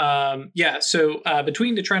that, yeah. So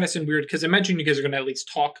between Detritus and Weird, because I imagine you guys are going to at least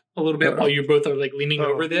talk a little bit while you both are like leaning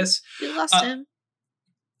over this. We lost him.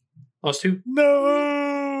 Lost two.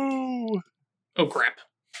 No. Oh crap.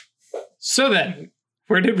 So then,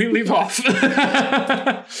 where did we leave off?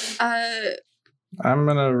 I'm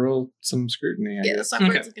gonna roll some scrutiny. I Yeah, the guess.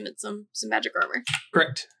 Songbird's Okay. looking at some magic armor.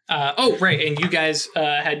 Correct. Oh right, and you guys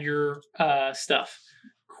had your stuff.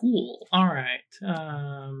 Cool. All right.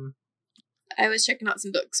 I was checking out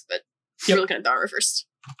some books, but Yep. we're looking at the armor first.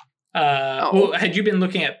 Well, had you been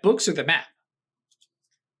looking at books or the map?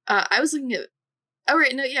 I was looking at. Oh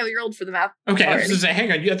right, no, yeah, we rolled for the map. Okay, I was already. just saying,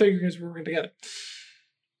 hang on. I thought you guys were working together.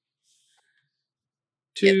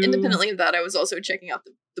 Yeah, independently of that, I was also checking out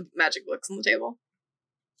the magic books on the table.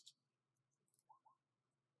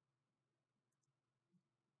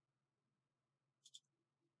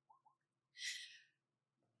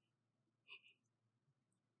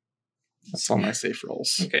 That's all my safe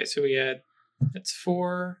rolls. Okay, so we had that's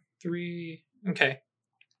 4, 3. Okay.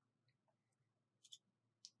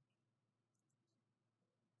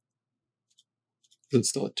 Is it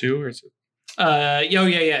still a 2 or is it?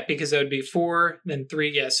 Yeah, because that would be 4, then 3.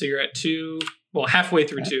 Yeah, so you're at 2. Well, halfway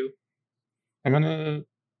through Right. 2. I'm gonna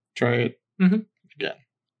try it Mhm. again.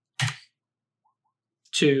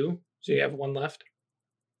 2. So you have 1 left.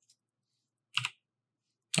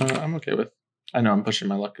 I'm okay with. I know I'm pushing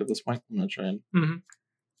my luck at this point. I'm gonna try and. Mhm.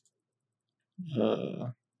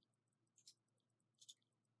 All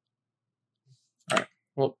right.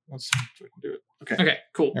 Well, let's see if we can do it. Okay. Okay,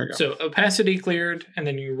 cool. There we go. So opacity cleared, and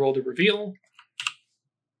then you roll the reveal.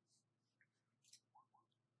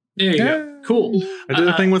 There you go. Cool. I did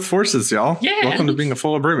a thing with forces, y'all. yeah. Welcome to being a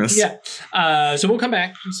full Abrimus. Yeah. So we'll come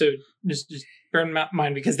back. So just bear in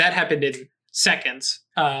mind because that happened in seconds.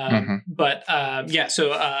 But yeah.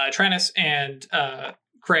 So Tranus and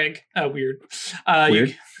Craig, weird.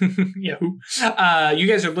 Weird. Yeah. You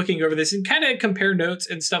guys are looking over this and kind of compare notes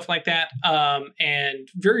and stuff like that. And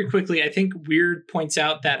very quickly, I think Weird points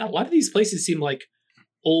out that a lot of these places seem like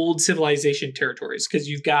old civilization territories because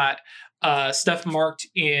you've got stuff marked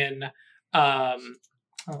in. Let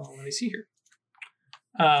me see here.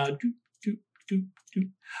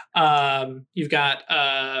 You've got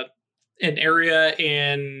an area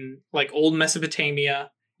in like old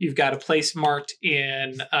Mesopotamia. You've got a place marked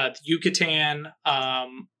in the Yucatan,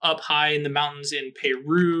 up high in the mountains in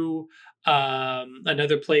Peru.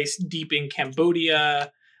 Another place deep in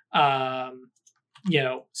Cambodia. So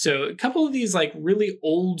a couple of these like really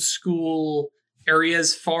old school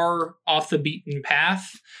areas far off the beaten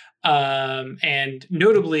path. And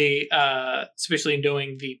notably, especially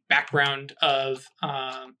knowing the background of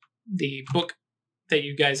the book that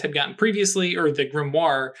you guys had gotten previously, or the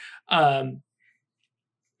grimoire,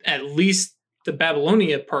 at least the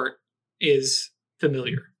Babylonia part is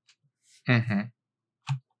familiar. Mm-hmm.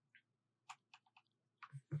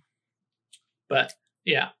 But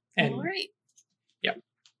yeah, and All right.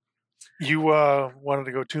 You wanted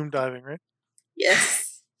to go tomb diving, right?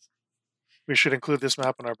 Yes. We should include this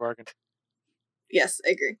map in our bargain. Yes,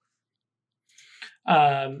 I agree.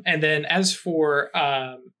 And then as for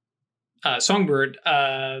Songbird,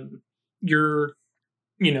 your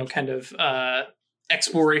kind of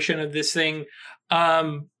exploration of this thing.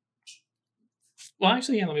 Well,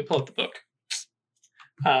 actually, yeah. Let me pull up the book.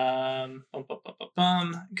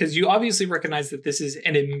 Because you obviously recognize that this is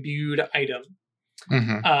an imbued item.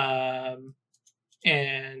 Mm-hmm.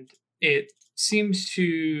 And it seems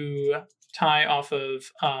to tie off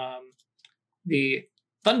of the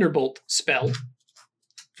Thunderbolt spell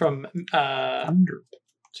from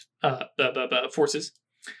forces.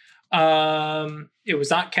 It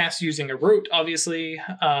was not cast using a rote, obviously.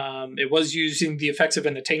 It was using the effects of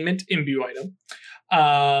an attainment imbue item.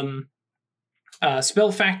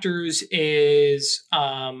 Spell factors is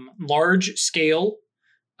large scale,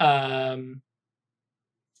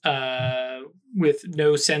 with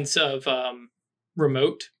no sense of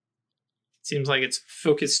remote. Seems like it's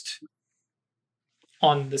focused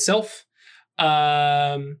on the self.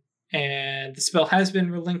 And the spell has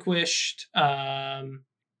been relinquished.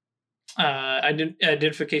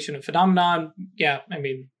 Identification of phenomenon. Yeah, I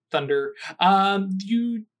mean, thunder.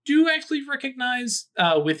 You do actually recognize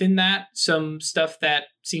within that some stuff that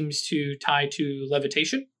seems to tie to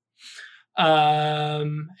levitation.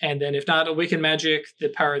 And then if not awakened magic, the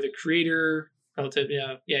power of the creator, relative,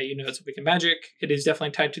 it's awakened magic. It is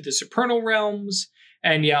definitely tied to the supernal realms.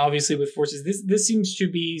 And yeah, obviously with forces, this seems to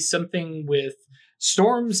be something with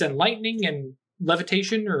storms and lightning and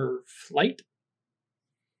levitation or flight.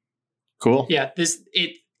 Cool. Yeah,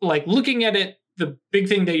 looking at it, the big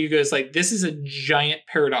thing that you go is like, this is a giant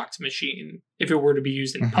paradox machine if it were to be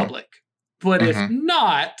used in public. But if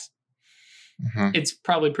not, it's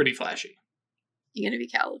probably pretty flashy. You're gonna be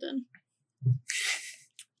Kaladin.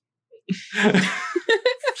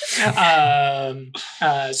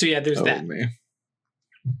 So yeah, there's that. Me.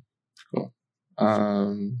 Cool.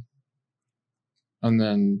 And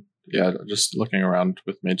then just looking around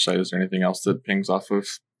with Mage Sight, is there anything else that pings off of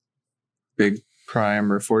Big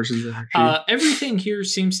Prime or Forces energy? Everything here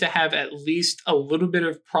seems to have at least a little bit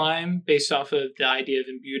of Prime based off of the idea of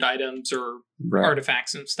imbued items or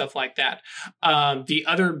artifacts and stuff like that. The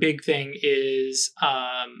other big thing is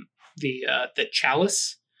the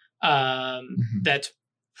chalice. That's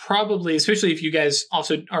probably, especially if you guys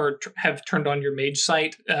also have turned on your Mage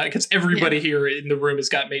Sight, because everybody here in the room has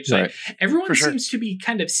got Mage Sight. Right. Everyone seems to be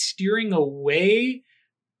kind of steering away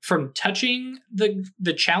from touching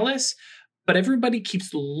the chalice, but everybody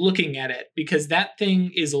keeps looking at it because that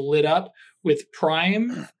thing is lit up with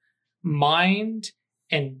Prime, Mind,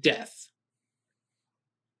 and Death.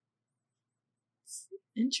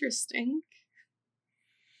 Interesting.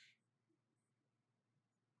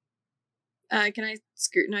 Can I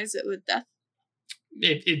scrutinize it with death?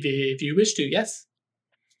 If you wish to, yes.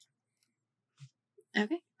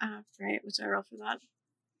 Okay. Right. What's I roll for that?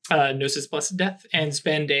 Gnosis plus death, and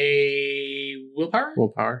spend a willpower.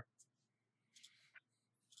 Willpower.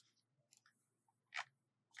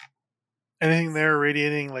 Anything there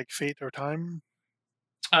radiating like fate or time?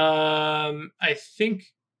 I think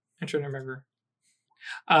I'm trying to remember.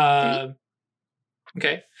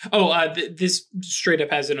 Okay. Oh, this straight up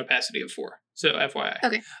has an opacity of 4. So FYI.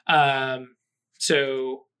 Okay.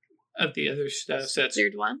 So of the other stuff, so that's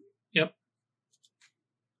Cleared 1. Yep.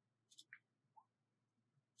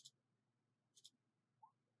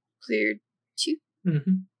 Cleared 2.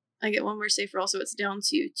 Mm-hmm. I get one more safe roll, so it's down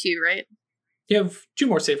to 2, right? You have 2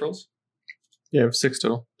 more save rolls. Yeah, I have 6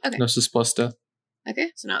 total. Okay. Gnosis plus death.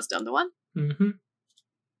 Okay, so now it's down to 1. Mm-hmm.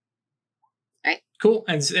 Alright. Cool.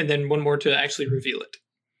 And then one more to actually reveal it.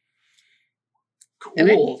 Cool.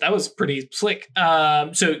 Okay. That was pretty slick.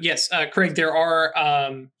 So yes, Craig, there are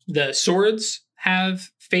the swords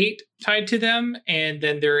have fate tied to them, and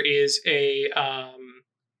then there is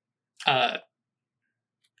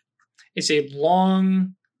it's a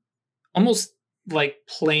long, almost like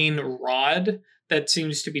plain rod that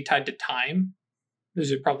seems to be tied to time.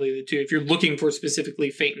 Those are probably the two. If you're looking for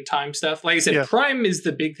specifically fate and time stuff, like I said, Yeah. Prime is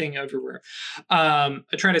the big thing everywhere.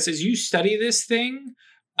 Atreides says, you study this thing,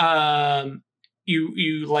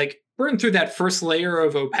 you like burn through that first layer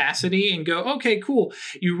of opacity and go, okay, cool.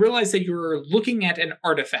 You realize that you're looking at an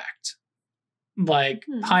artifact, like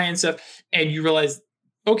pie and stuff, and you realize,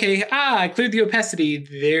 okay, I cleared the opacity.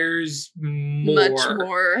 There's more. Much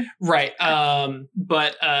more. Right.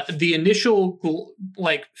 But the initial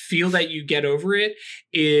like feel that you get over it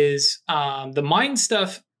is the mind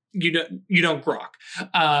stuff you don't grok.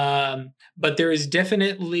 But there is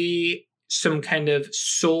definitely some kind of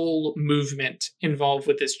soul movement involved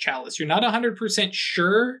with this chalice. You're not 100%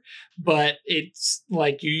 sure, but it's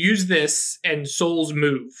like you use this and souls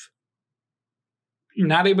move. You're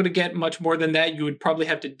not able to get much more than that. You would probably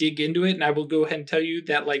have to dig into it, and I will go ahead and tell you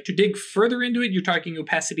that, like, to dig further into it, you're talking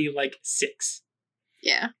opacity like 6.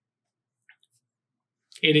 Yeah.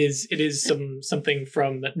 It is something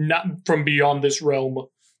from not from beyond this realm.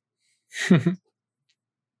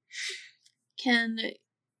 Can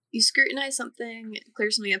you scrutinize something, clear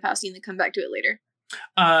something opacity, and then come back to it later?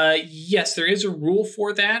 Yes, there is a rule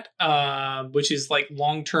for that, which is like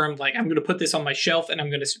long term. Like, I'm going to put this on my shelf and I'm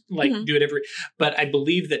going to like do it every. But I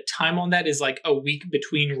believe the time on that is like a week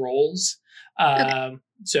between rolls. Okay.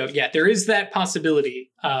 So yeah, there is that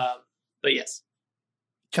possibility. But yes,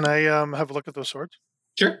 Can I have a look at those swords?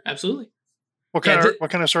 sure, absolutely. What Yeah,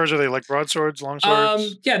 kind of swords are they? Like broadswords, long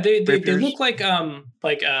swords? Yeah, they rapiers? look like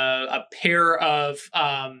a pair of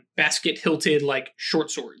basket hilted like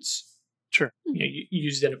short swords. Sure. You know, you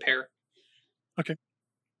used in a pair. Okay.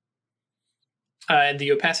 And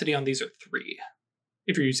the opacity on these are 3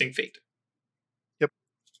 if you're using fate. Yep.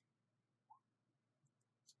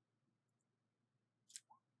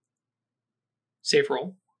 Safe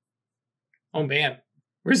roll. Oh man,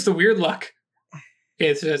 where's the weird luck?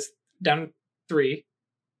 Okay, so that's down 3,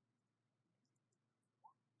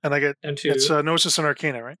 And I get down 2. it's Gnosis and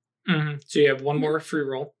Arcana, right? So you have one more free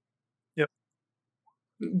roll. Yep.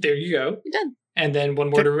 There you go. You're done. And then one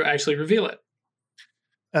more to actually reveal it.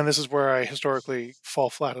 And this is where I historically fall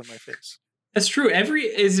flat on my face. That's true. Hey, look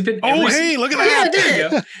at Oh, yeah, that! There you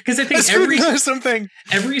go. Because I think Something.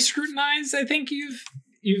 every scrutinize, I think you've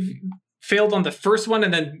failed on the first one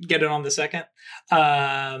and then get it on the second.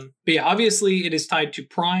 But yeah, obviously it is tied to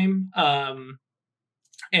Prime.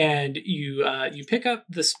 And you pick up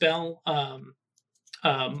the spell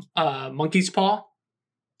Monkey's Paw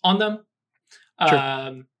on them.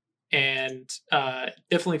 Sure. And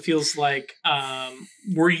definitely feels like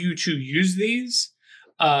were you to use these,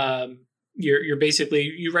 you're basically,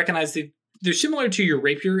 you recognize that they're similar to your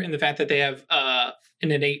rapier in the fact that they have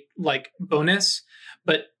an innate like bonus,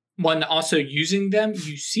 but when also using them,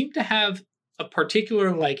 you seem to have a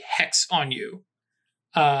particular like hex on you,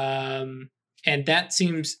 and that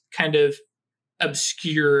seems kind of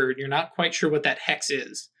obscured. You're not quite sure what that hex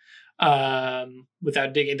is.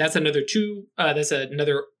 Without digging, that's another 2. That's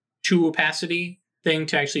another 2 opacity thing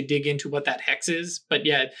to actually dig into what that hex is. But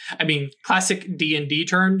yeah, I mean, classic D&D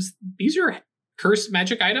terms, these are cursed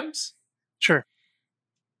magic items. Sure.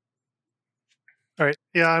 All right.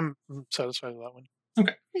 Yeah, I'm satisfied with that one.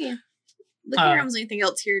 Yeah. Looking around, is anything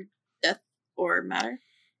else here? Death or matter?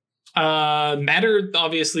 Matter,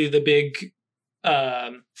 obviously, the big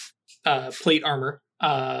plate armor.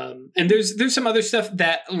 And there's some other stuff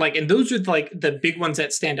that like, and those are like the big ones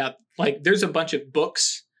that stand out. Like there's a bunch of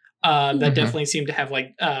books That Mhm. definitely seem to have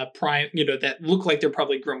like prime, that look like they're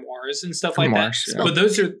probably grimoires and stuff like that. Grimoires, yeah. But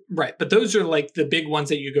those are right. But those are like the big ones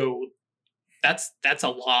that you go, that's a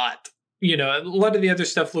lot. A lot of the other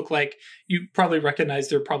stuff look like you probably recognize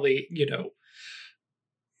they're probably,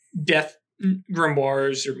 death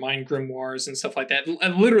grimoires or mind grimoires and stuff like that.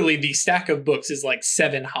 Literally, the stack of books is like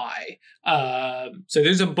 7 high. So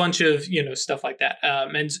there's a bunch of stuff like that.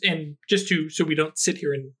 And just so we don't sit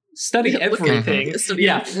here and study Look at- everything. study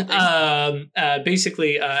Yeah. everything.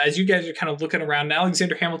 Basically, as you guys are kind of looking around,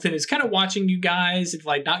 Alexander Hamilton is kind of watching you guys and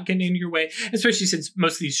like not getting in your way, especially since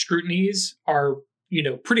most of these scrutinies are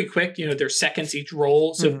pretty quick. They're seconds each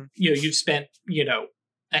roll. So Mhm. you've spent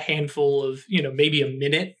a handful of maybe a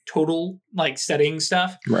minute total like studying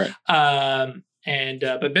stuff. Right.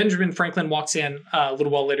 But Benjamin Franklin walks in a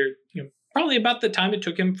little while later, probably about the time it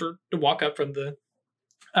took him to walk up from the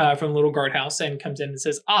little guardhouse, and comes in and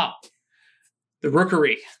says, the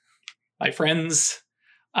Rookery, my friends.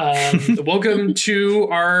 Welcome to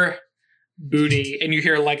our booty. And you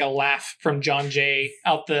hear like a laugh from John Jay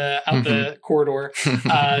out the corridor.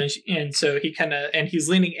 And so he's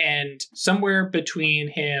leaning, and somewhere between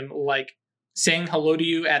him like saying hello to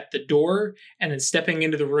you at the door and then stepping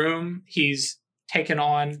into the room, he's taken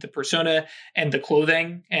on the persona and the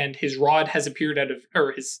clothing, and his rod has appeared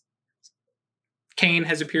his cane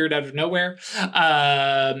has appeared out of nowhere,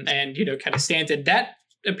 and kind of stands, and that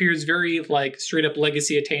appears very like straight up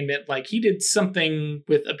legacy attainment, like he did something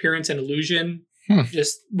with appearance and illusion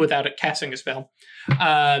just without it casting a spell,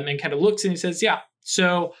 and kind of looks, and he says, yeah,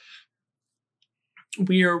 so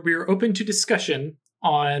we're open to discussion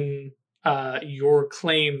on your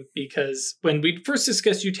claim, because when we first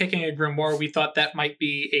discussed you taking a grimoire, we thought that might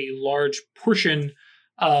be a large portion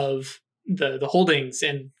of the holdings,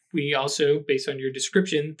 and we also, based on your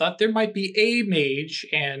description, thought there might be a mage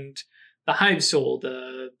and the Hive Soul.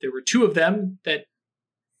 There were 2 of them that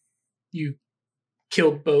you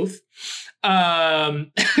killed both. We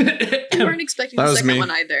weren't expecting That the was second me.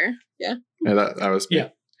 one either. Yeah. Yeah, that was me. Yeah.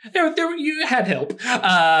 There you had help.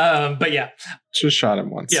 But yeah. Just shot him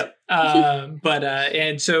once. Yeah.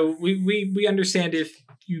 And so we understand if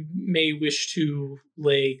you may wish to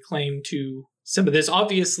lay claim to some of this.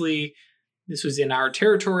 Obviously, this was in our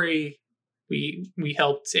territory. We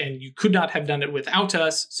helped, and you could not have done it without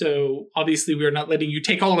us. So obviously, we are not letting you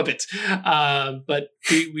take all of it. But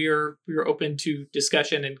we are open to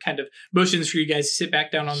discussion, and kind of motions for you guys to sit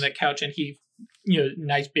back down on that couch. And he,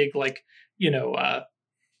 nice big like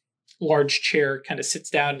large chair, kind of sits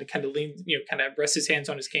down and kind of leans, kind of rests his hands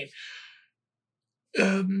on his cane.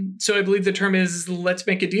 So I believe the term is let's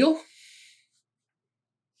make a deal.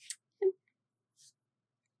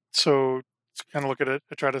 So to kind of look at it,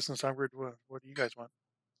 Atratus and Songbird, what do you guys want?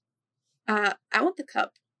 I want the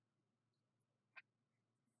cup.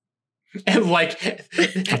 And like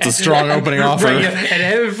That's a strong opening offer. Right, yeah. And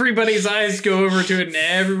everybody's eyes go over to it, and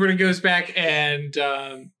everybody goes back. And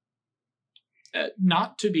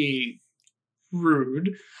not to be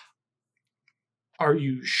rude, are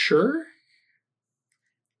you sure?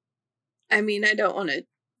 I mean, I don't want to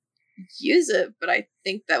use it, but I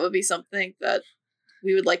think that would be something that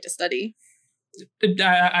we would like to study.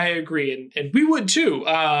 I agree, and we would too.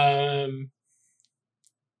 But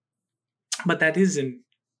that is an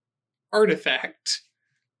artifact.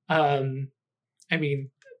 I mean,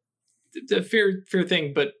 the fair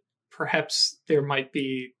thing, but perhaps there might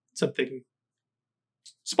be something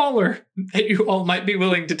smaller that you all might be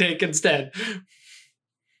willing to take instead.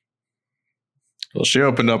 Well, she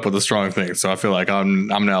opened up with a strong thing, so I feel like I'm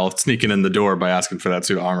now sneaking in the door by asking for that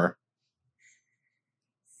suit of armor.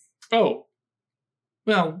 Oh,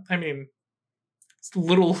 well, I mean, it's a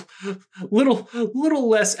little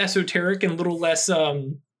less esoteric and a little less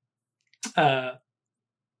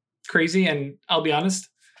crazy, and I'll be honest,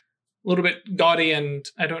 a little bit gaudy, and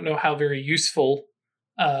I don't know how very useful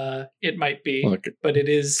it might be. Look, but it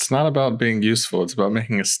is it's not about being useful; it's about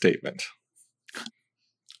making a statement.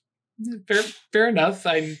 fair enough.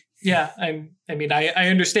 I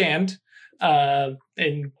understand,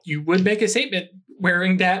 and you would make a statement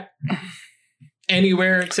wearing that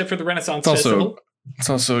anywhere except for the Renaissance Festival. It's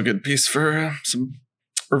also a good piece for some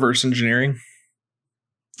reverse engineering.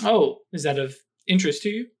 Oh, is that of interest to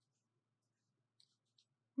you?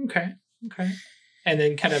 Okay. And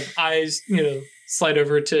then kind of eyes, slide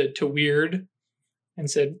over to Weird and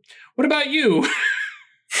said, "What about you?"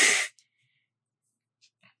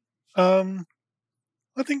 I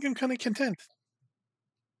think I'm kind of content.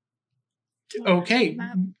 Okay.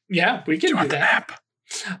 Map. Yeah, we can do that.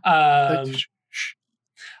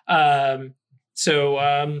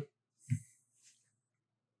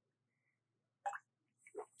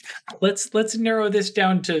 let's narrow this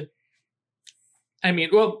down to. I mean,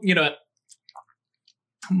 well,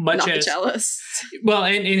 much Not the as chalice. well,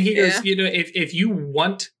 and he goes, Yeah. if you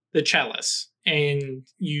want the chalice and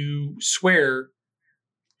you swear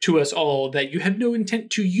to us all that you have no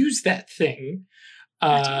intent to use that thing,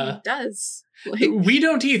 It does. Like, we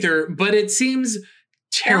don't either, but it seems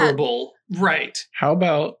terrible, right? How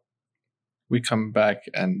about we come back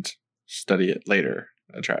and study it later,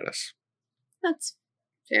 Atreides? that's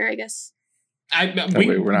fair, I guess. We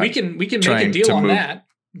way we're not can make a trying deal to on move-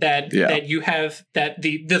 that Yeah. that you have that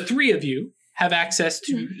the three of you have access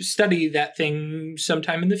to study that thing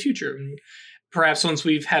sometime in the future. And perhaps once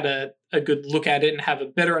we've had a good look at it and have a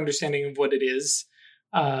better understanding of what it is.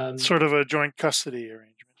 Sort of a joint custody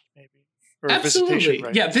arrangement, maybe. Or Absolutely. visitation,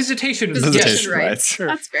 right? Yeah, visitation. Visitation Yes. rights. Sure.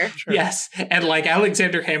 That's fair. Sure. Yes. And like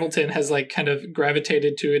Alexander Hamilton has like kind of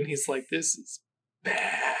gravitated to it and he's like, this is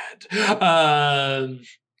bad.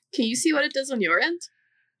 Can you see what it does on your end?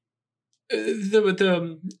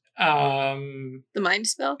 The The mind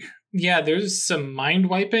spell? yeah, there's some mind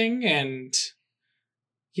wiping and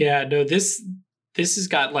yeah, no, this has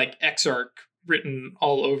got like Exarch written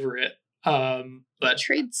all over it. But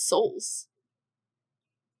Trade souls.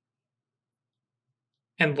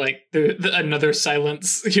 and like the another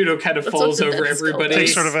silence, kind of That's falls what the over dead spell everybody. Take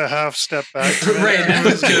sort of a half step back. from it. Right, and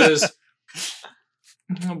then just goes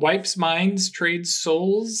wipes minds, trades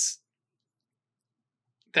souls.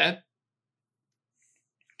 That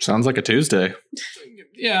Sounds like a Tuesday.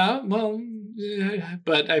 yeah, well,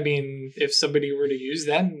 but I mean, if somebody were to use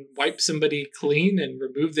that and wipe somebody clean and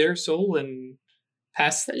remove their soul and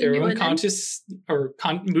pass Put a their new own one in? conscious or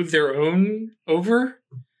move their own over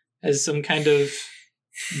as some kind of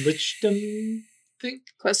lichdom thing.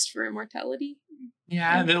 Quest for immortality?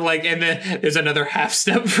 Yeah, then and then there's another half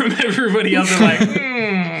step from everybody else. They're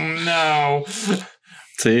like, no.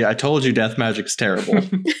 See, I told you death magic's terrible.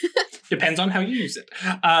 Depends on how you use it.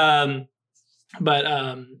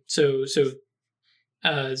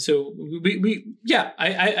 So we yeah,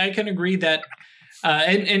 I can agree that,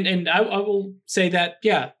 and I will say that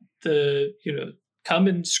yeah, come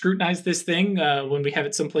and scrutinize this thing when we have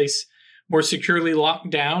it someplace more securely locked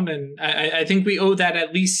down, and I think we owe that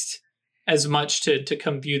at least as much to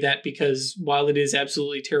come view that, because while it is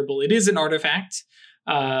absolutely terrible, it is an artifact,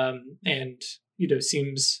 and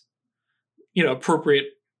seems appropriate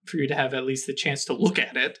for you to have at least the chance to look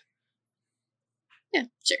at it. Yeah,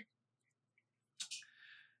 sure.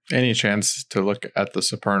 Any chance to look at the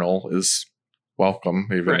supernal is welcome,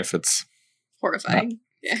 even Right. if it's Horrifying.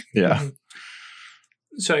 yeah.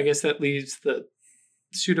 So I guess that leaves the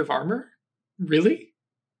suit of armor. Really?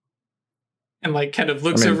 And kind of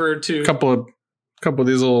looks over to A couple of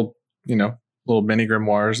these little mini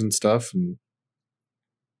grimoires and stuff, and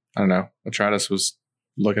I don't know. Atreides was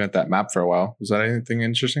looking at that map for a while. Was that anything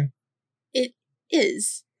interesting? It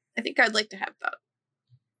is. I think I'd like to have that.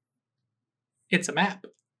 it's a map.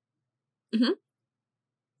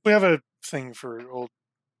 We have a thing for old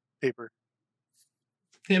paper.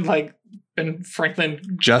 And Ben Franklin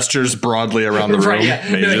Gestures broadly around the room. right, yeah.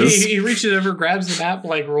 No, Mages. he reaches over, grabs the map,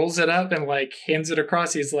 rolls it up, and hands it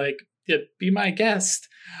across. He's like, yeah, "Be my guest."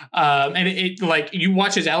 And it you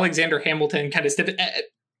watch as Alexander Hamilton kind of step.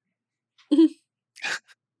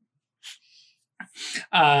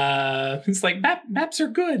 It's like maps are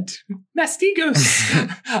good, mastigos.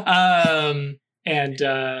 And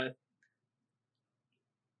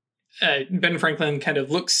Ben Franklin kind of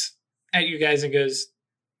looks at you guys and goes,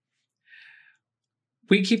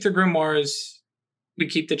 "We keep the grimoires, we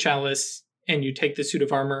keep the chalice, and you take the suit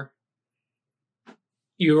of armor.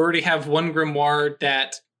 You already have one grimoire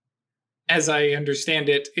that, as I understand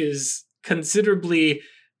it, is considerably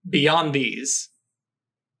beyond these."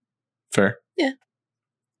 Fair.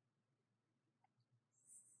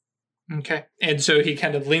 Okay. And so he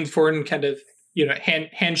kind of leans forward and kind of,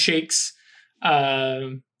 handshakes.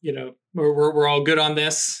 We're all good on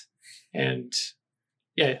this. And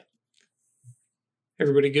yeah.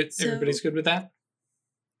 Everybody good? So- Everybody's good with that?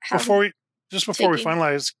 Before we Taking-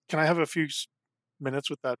 finalize, can I have a few minutes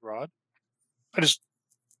with that rod? It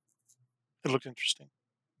looked interesting.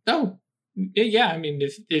 Oh, yeah. I mean,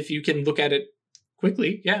 if you can look at it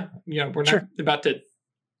quickly, yeah. We're not Sure. about to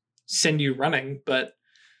send you running, but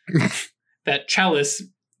that chalice,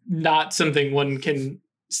 not something one can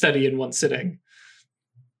study in one sitting.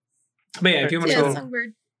 But yeah, if you want Yeah, to that go, sounds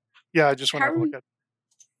weird. Yeah, I just want to How have a are look we- at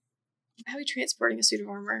How are we transporting a suit of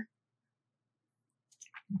armor?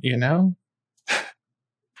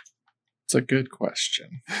 It's a good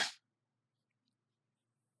question.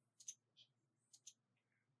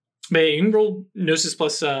 but yeah, you can roll Gnosis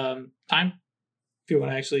plus time you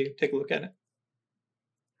want to actually take a look at it.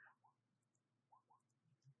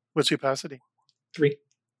 What's your opacity? 3.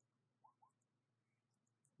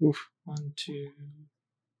 Oof. 1, 2,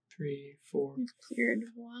 3, 4. We've cleared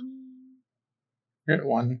 1. You're at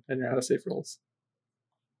 1 and you're out of safe rolls.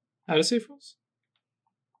 Out of safe rolls?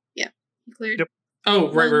 You cleared. Yep.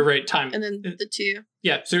 Oh, right. 1, Time. And then the 2.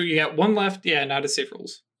 Yeah, so you got 1 left. Yeah, and out of safe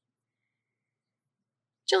rolls.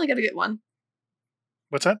 You only got to get 1.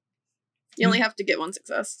 What's that? You only have to get 1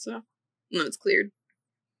 success, so. And then it's cleared.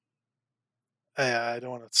 I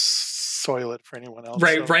don't want to soil it for anyone else.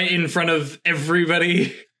 Right, so- right in front of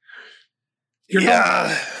everybody. You're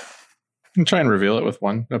Yeah. You can try and reveal it with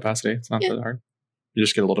 1 opacity. It's not Yeah. that hard. You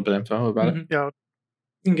just get a little bit of info about it. Mhm. Yeah.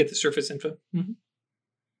 You can get the surface info. Mhm.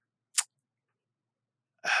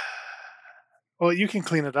 Well, you can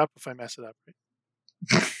clean it up if I mess it up,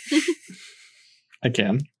 right? I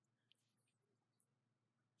can.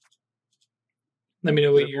 Let me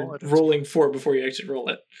know what Is it you're roll it? rolling for before you actually roll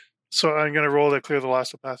it. So I'm going to roll to clear the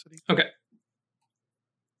last opacity. Okay.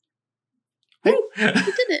 Hey. Woo! You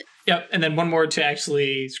did it. Yep, and then 1 more to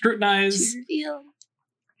actually scrutinize. To reveal.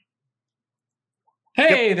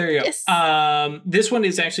 Hey, there you go. Yes. This one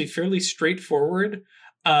is actually fairly straightforward.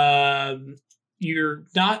 You're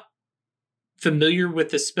not familiar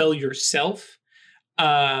with the spell yourself,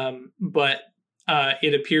 but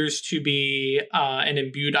it appears to be an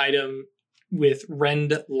imbued item with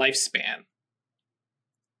rend lifespan.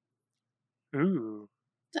 Ooh.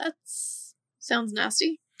 That's sounds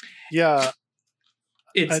nasty. Yeah.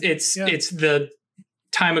 It's yeah. it's the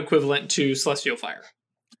time equivalent to celestial fire.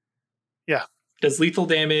 Yeah. Does lethal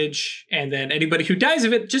damage, and then anybody who dies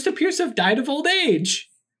of it just appears to have died of old age.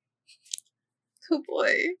 Oh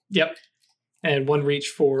boy. Yep. And 1 reach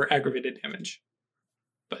for aggravated damage.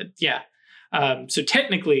 But yeah. So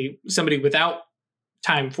technically, somebody without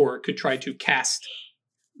time for it could try to cast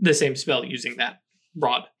the same spell using that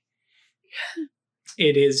rod.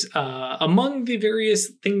 It is among the various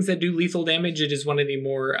things that do lethal damage, it is one of the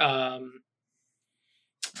more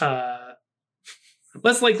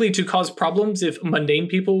less likely to cause problems if mundane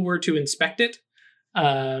people were to inspect it.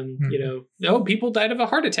 You know, people died of a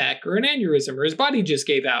heart attack or an aneurysm or his body just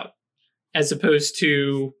gave out, as opposed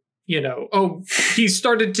to, you know, oh, he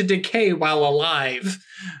started to decay while alive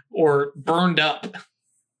or burned up.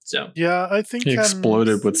 So, Yeah, I think He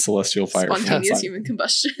exploded with celestial fire. from Spontaneous outside. human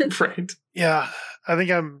combustion. right. Yeah, I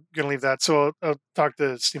think I'm gonna leave that. So I'll talk to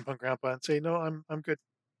Steampunk Grandpa and say, no, I'm good.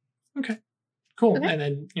 Cool. Okay. And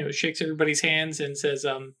then, you know, shakes everybody's hands and says,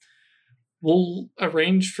 we'll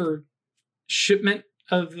arrange for shipment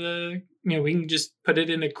of the, you know, we can just put it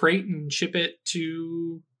in a crate and ship it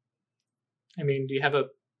to, I mean, do you have a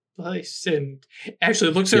place? And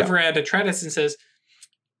actually looks over at Atratus and says,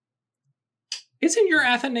 isn't your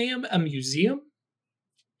Athenaeum a museum?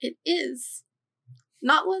 It is.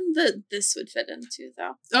 Not one that this would fit into,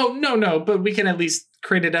 though. Oh, no, but we can at least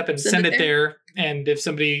crate it up and Send send it it there. And if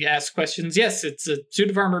somebody asks questions, yes, it's a suit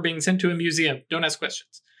of armor being sent to a museum. Don't ask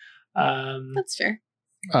questions. That's fair.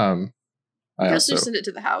 I You also just send it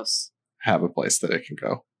to the house. have a place that it can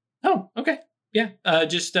go. Oh, okay. Yeah.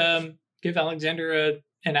 Just give Alexander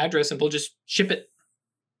an address and we'll just ship it.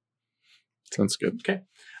 Sounds good.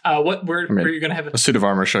 Where are you going to have A it? suit of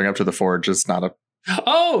armor showing up to the forge is not a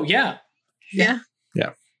Oh, yeah. Yeah.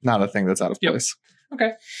 thing that's out of Yep. place.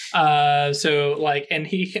 Okay. So like, and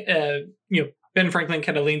he, you know, Ben Franklin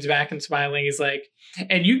kind of leans back and smiling. He's like,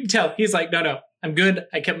 and you can tell he's like, no, I'm good.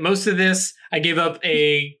 I kept most of this. I gave up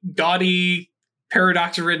a gaudy,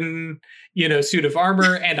 paradox-ridden, you know, suit of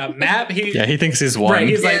armor and a map. He He thinks he's won. Right.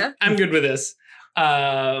 He's Yeah. like, I'm good with this.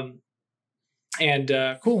 And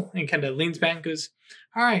cool. And kind of leans back and goes,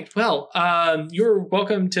 all right, well, you're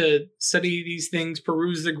welcome to study these things,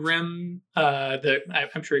 peruse the grim,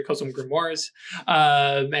 I'm sure he calls them grimoires.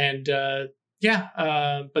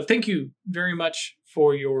 But thank you very much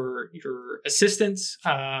for your assistance.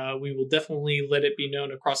 We will definitely let it be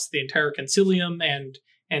known across the entire concilium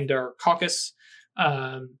and our caucus.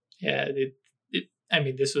 I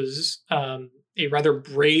mean, this was a rather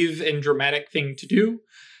brave and dramatic thing to do.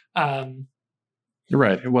 You're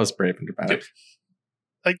right. It was brave and dramatic.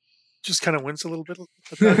 Just kind of wince a little bit.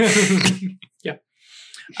 At that. Yeah.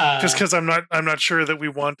 Just because I'm not sure that we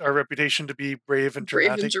want our reputation to be brave and Brave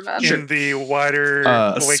and dramatic dramatic. in the wider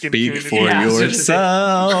awakened Speak community. for Yeah,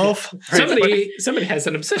 yourself. somebody has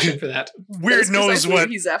an obsession for that. Weird That's knows precisely what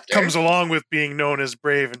he's after. comes along with being known as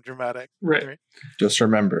brave and dramatic. Right. Just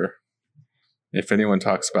remember, if anyone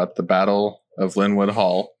talks about the Battle of Linwood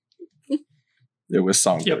Hall, it was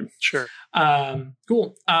Songbird. Yep. Sure.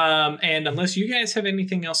 Cool. And unless you guys have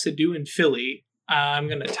anything else to do in Philly, I'm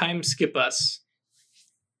gonna time skip us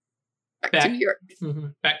Back Back- to New York.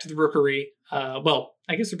 back to the Rookery. Well,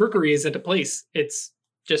 I guess the Rookery isn't a place; it's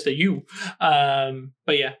just a U.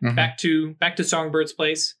 But yeah, Mhm. back to Songbird's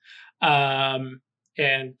place. And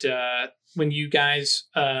when you guys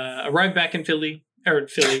arrive back in Philly,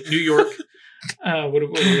 New York, what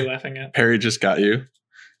are you laughing at? Perry just got you.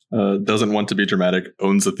 Doesn't want to be dramatic.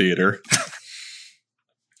 Owns a theater.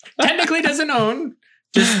 Technically doesn't own,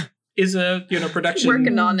 just is a production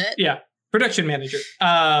Working on it. Yeah, production manager.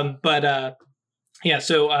 But yeah,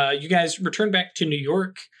 so you guys return back to New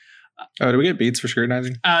York. Oh, do we get beats for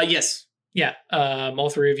scrutinizing? Yes, yeah. All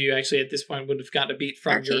three of you actually at this point would have gotten a beat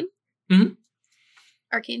from Arcane. Mhm.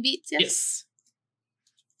 Arcane beats. Yes. Yes.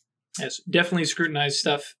 Yes, definitely scrutinize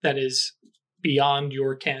stuff that is beyond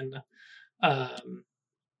your ken. I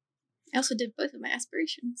also did both of my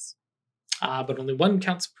aspirations. But only one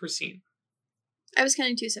counts per scene. I was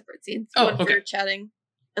counting 2 separate scenes. Oh, one okay. for chatting,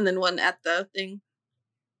 and then one at the thing.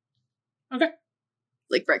 Okay.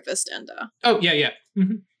 Like breakfast and Oh, yeah.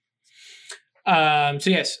 So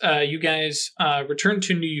yes, you guys return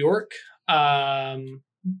to New York. And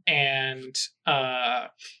well,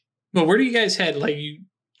 where do you guys head? Like, you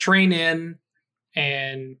train in,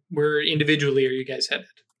 and where individually are you guys headed?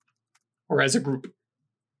 Or as a group?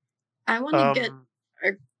 I want to get a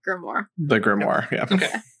grimoire. The grimoire, yeah.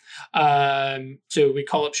 Okay. So we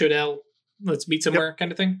call up Shodell. Let's meet somewhere,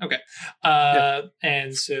 kind of thing. Okay.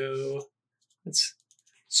 And so let's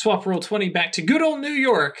swap roll 20 back to good old New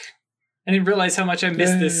York. I didn't realize how much I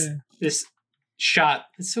missed this shot.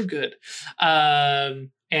 It's so good. And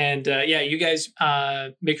yeah, you guys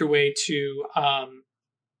make your way to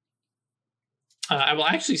I will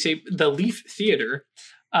actually say the Leaf Theater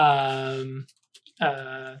as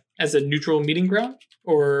a neutral meeting ground.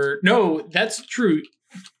 Or no, that's true.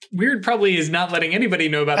 Weird probably is not letting anybody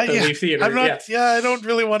know about the Leaf Theater. I'm not. I don't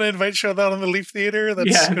really want to invite Showdown on the Leaf Theater.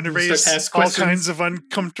 That's going to raise ask all questions. kinds of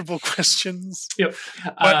uncomfortable questions. Yep.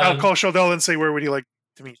 But I'll call Showdown and say, where would you like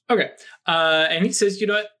to meet? Okay. And he says, you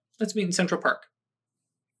know what? Let's meet in Central Park.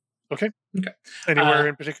 Anywhere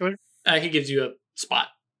in particular? He gives you a spot.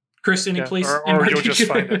 Chris, any place? Or in you'll just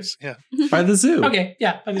particular? find us. Yeah. By the zoo. Okay,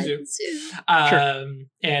 yeah, by the zoo.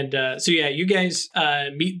 And so yeah, you guys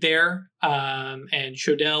meet there, and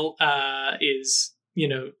Shodell is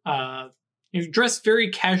dressed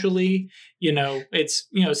very casually. It's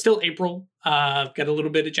still April. Got a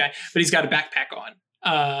little bit of jacket, but he's got a backpack on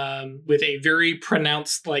with a very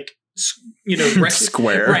pronounced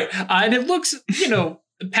Square. right, and it looks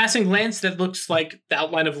passing glance that looks like the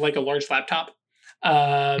outline of like a large laptop.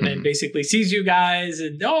 And basically sees you guys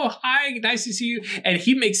and hi, nice to see you. And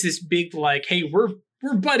he makes this big like, hey, we're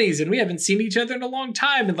buddies and we haven't seen each other in a long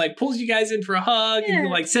time, and like pulls you guys in for a hug and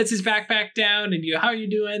like sets his backpack down and how are you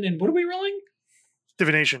doing? And what are we rolling?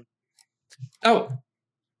 Divination. Oh,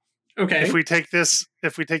 okay. If we take this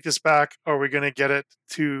back, are we going to get it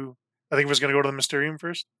to? I think it was going to go to the Mysterium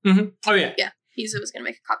first. Mm-hmm. Oh yeah. Yeah, he was going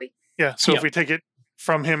to make a copy. Yeah. So if we take it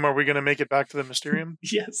from him, are we going to make it back to the Mysterium?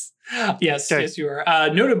 Yes, Okay. yes, you are.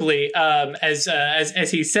 Notably, as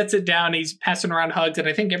he sets it down, he's passing around hugs, and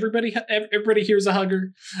I think everybody hears a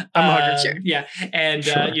hugger. I'm a hugger. Sure. Yeah, and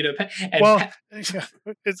Sure.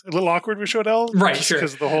 It's a little awkward with Shodell, Right, sure.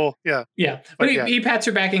 because the whole yeah, but But he pats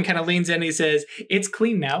her back and kind of leans in. And he says, "It's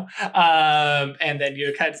clean now," and then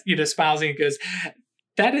smiles and goes,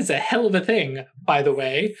 "That is a hell of a thing, by the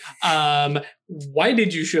way. Why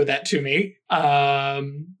did you show that to me?"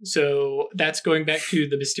 So that's going back to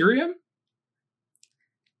the Mysterium.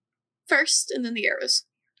 First, and then the arrows.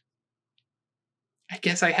 I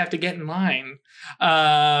guess I have to get in line.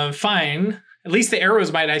 Fine. At least the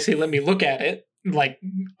arrows might actually let me look at it, like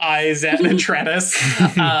eyes at Atreus.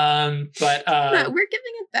 But No, we're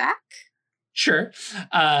giving it back. sure.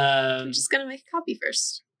 I'm just going to make a copy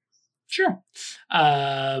first. Sure.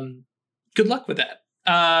 Good luck with that.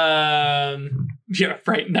 Yeah,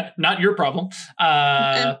 right. Not your problem.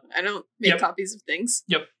 I don't make yep. copies of things.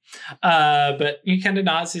 But he kind of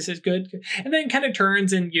nods. He says, "Good," and then kind of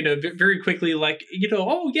turns and very quickly, like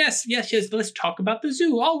 "Oh yes. Let's talk about the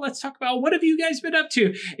zoo. Oh, let's talk about what have you guys been up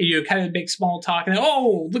to." And kind of make small talk, and then,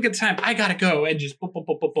 "Oh, look at the time. I gotta go," and just boom,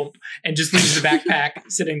 and just leaves the backpack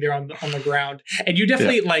sitting there on the ground. And you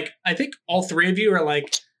definitely I think all three of you are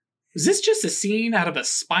like, "Was this just a scene out of a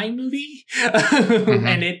spy movie?"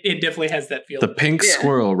 And it definitely has that feel. The pink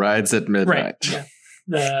squirrel rides at midnight. Right.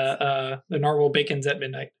 Yeah. The narwhal bacons at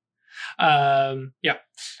midnight. So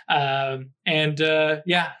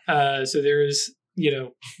there's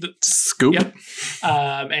the Scoop. Yep.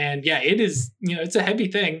 And yeah, it is it's a heavy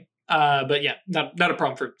thing. But yeah, not a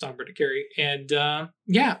problem for Songbird to carry. And I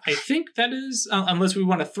think that is unless we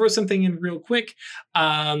want to throw something in real quick.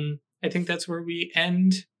 I think that's where we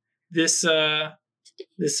end this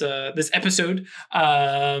episode.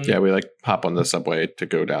 Yeah, we like hop on the subway to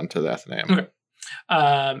go down to the Athenaeum. Okay.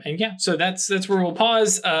 And yeah, so that's where we'll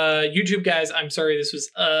pause. YouTube guys, I'm sorry this was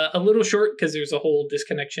a little short because there's a whole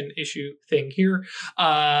disconnection issue thing here.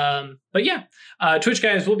 But yeah, Twitch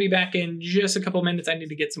guys, we'll be back in just a couple minutes. I need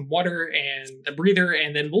to get some water and a breather,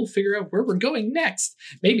 and then we'll figure out where we're going next.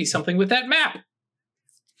 Maybe something with that map.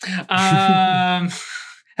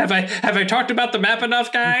 Have I talked about the map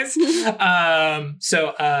enough, guys? Yeah.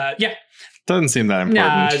 Doesn't seem that important.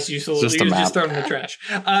 Nah, as usual. It's just You're a map. just throwing in the trash.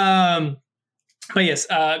 But yes,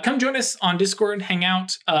 come join us on Discord, hang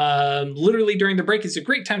out. Literally during the break is a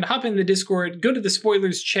great time to hop in the Discord, go to the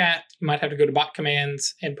spoilers chat. You might have to go to bot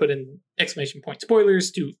commands and put in exclamation point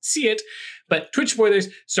spoilers to see it. But Twitch spoilers,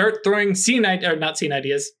 start throwing not scene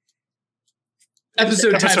ideas.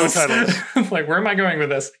 Episode titles. Like, where am I going with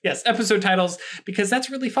this? Yes, episode titles, because that's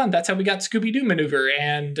really fun. That's how we got Scooby-Doo Maneuver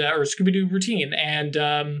and or Scooby-Doo Routine.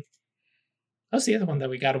 And what's the other one that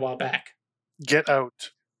we got a while back? Get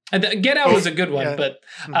Out. Get Out was a good one, yeah. but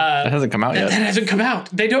That hasn't come out that yet. hasn't come out.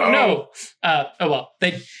 They don't know.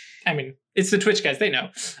 It's the Twitch guys. They know.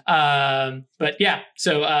 But yeah,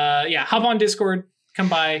 so hop on Discord. Come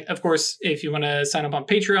by. Of course, if you want to sign up on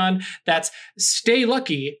Patreon, that's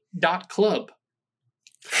staylucky.club.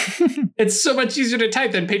 It's so much easier to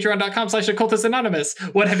type than patreon.com/occultistanonymous.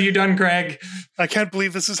 What have you done, Greg? I can't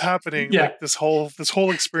believe this is happening. Yeah. Like this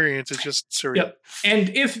whole experience is just surreal. Yep.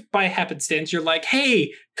 And if by happenstance you're like,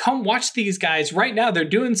 hey, come watch these guys right now, they're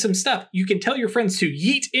doing some stuff, you can tell your friends to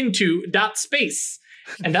yeet into .space,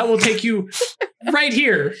 and that will take you right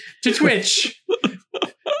here to Twitch.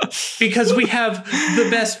 Because we have the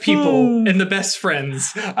best people and the best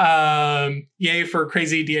friends. Yay for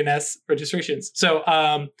crazy DNS registrations. So,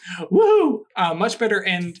 woohoo! Much better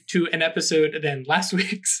end to an episode than last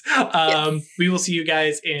week's. Yes. We will see you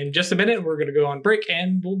guys in just a minute. We're going to go on break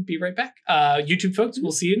and we'll be right back. YouTube folks,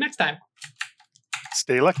 we'll see you next time.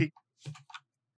 Stay lucky.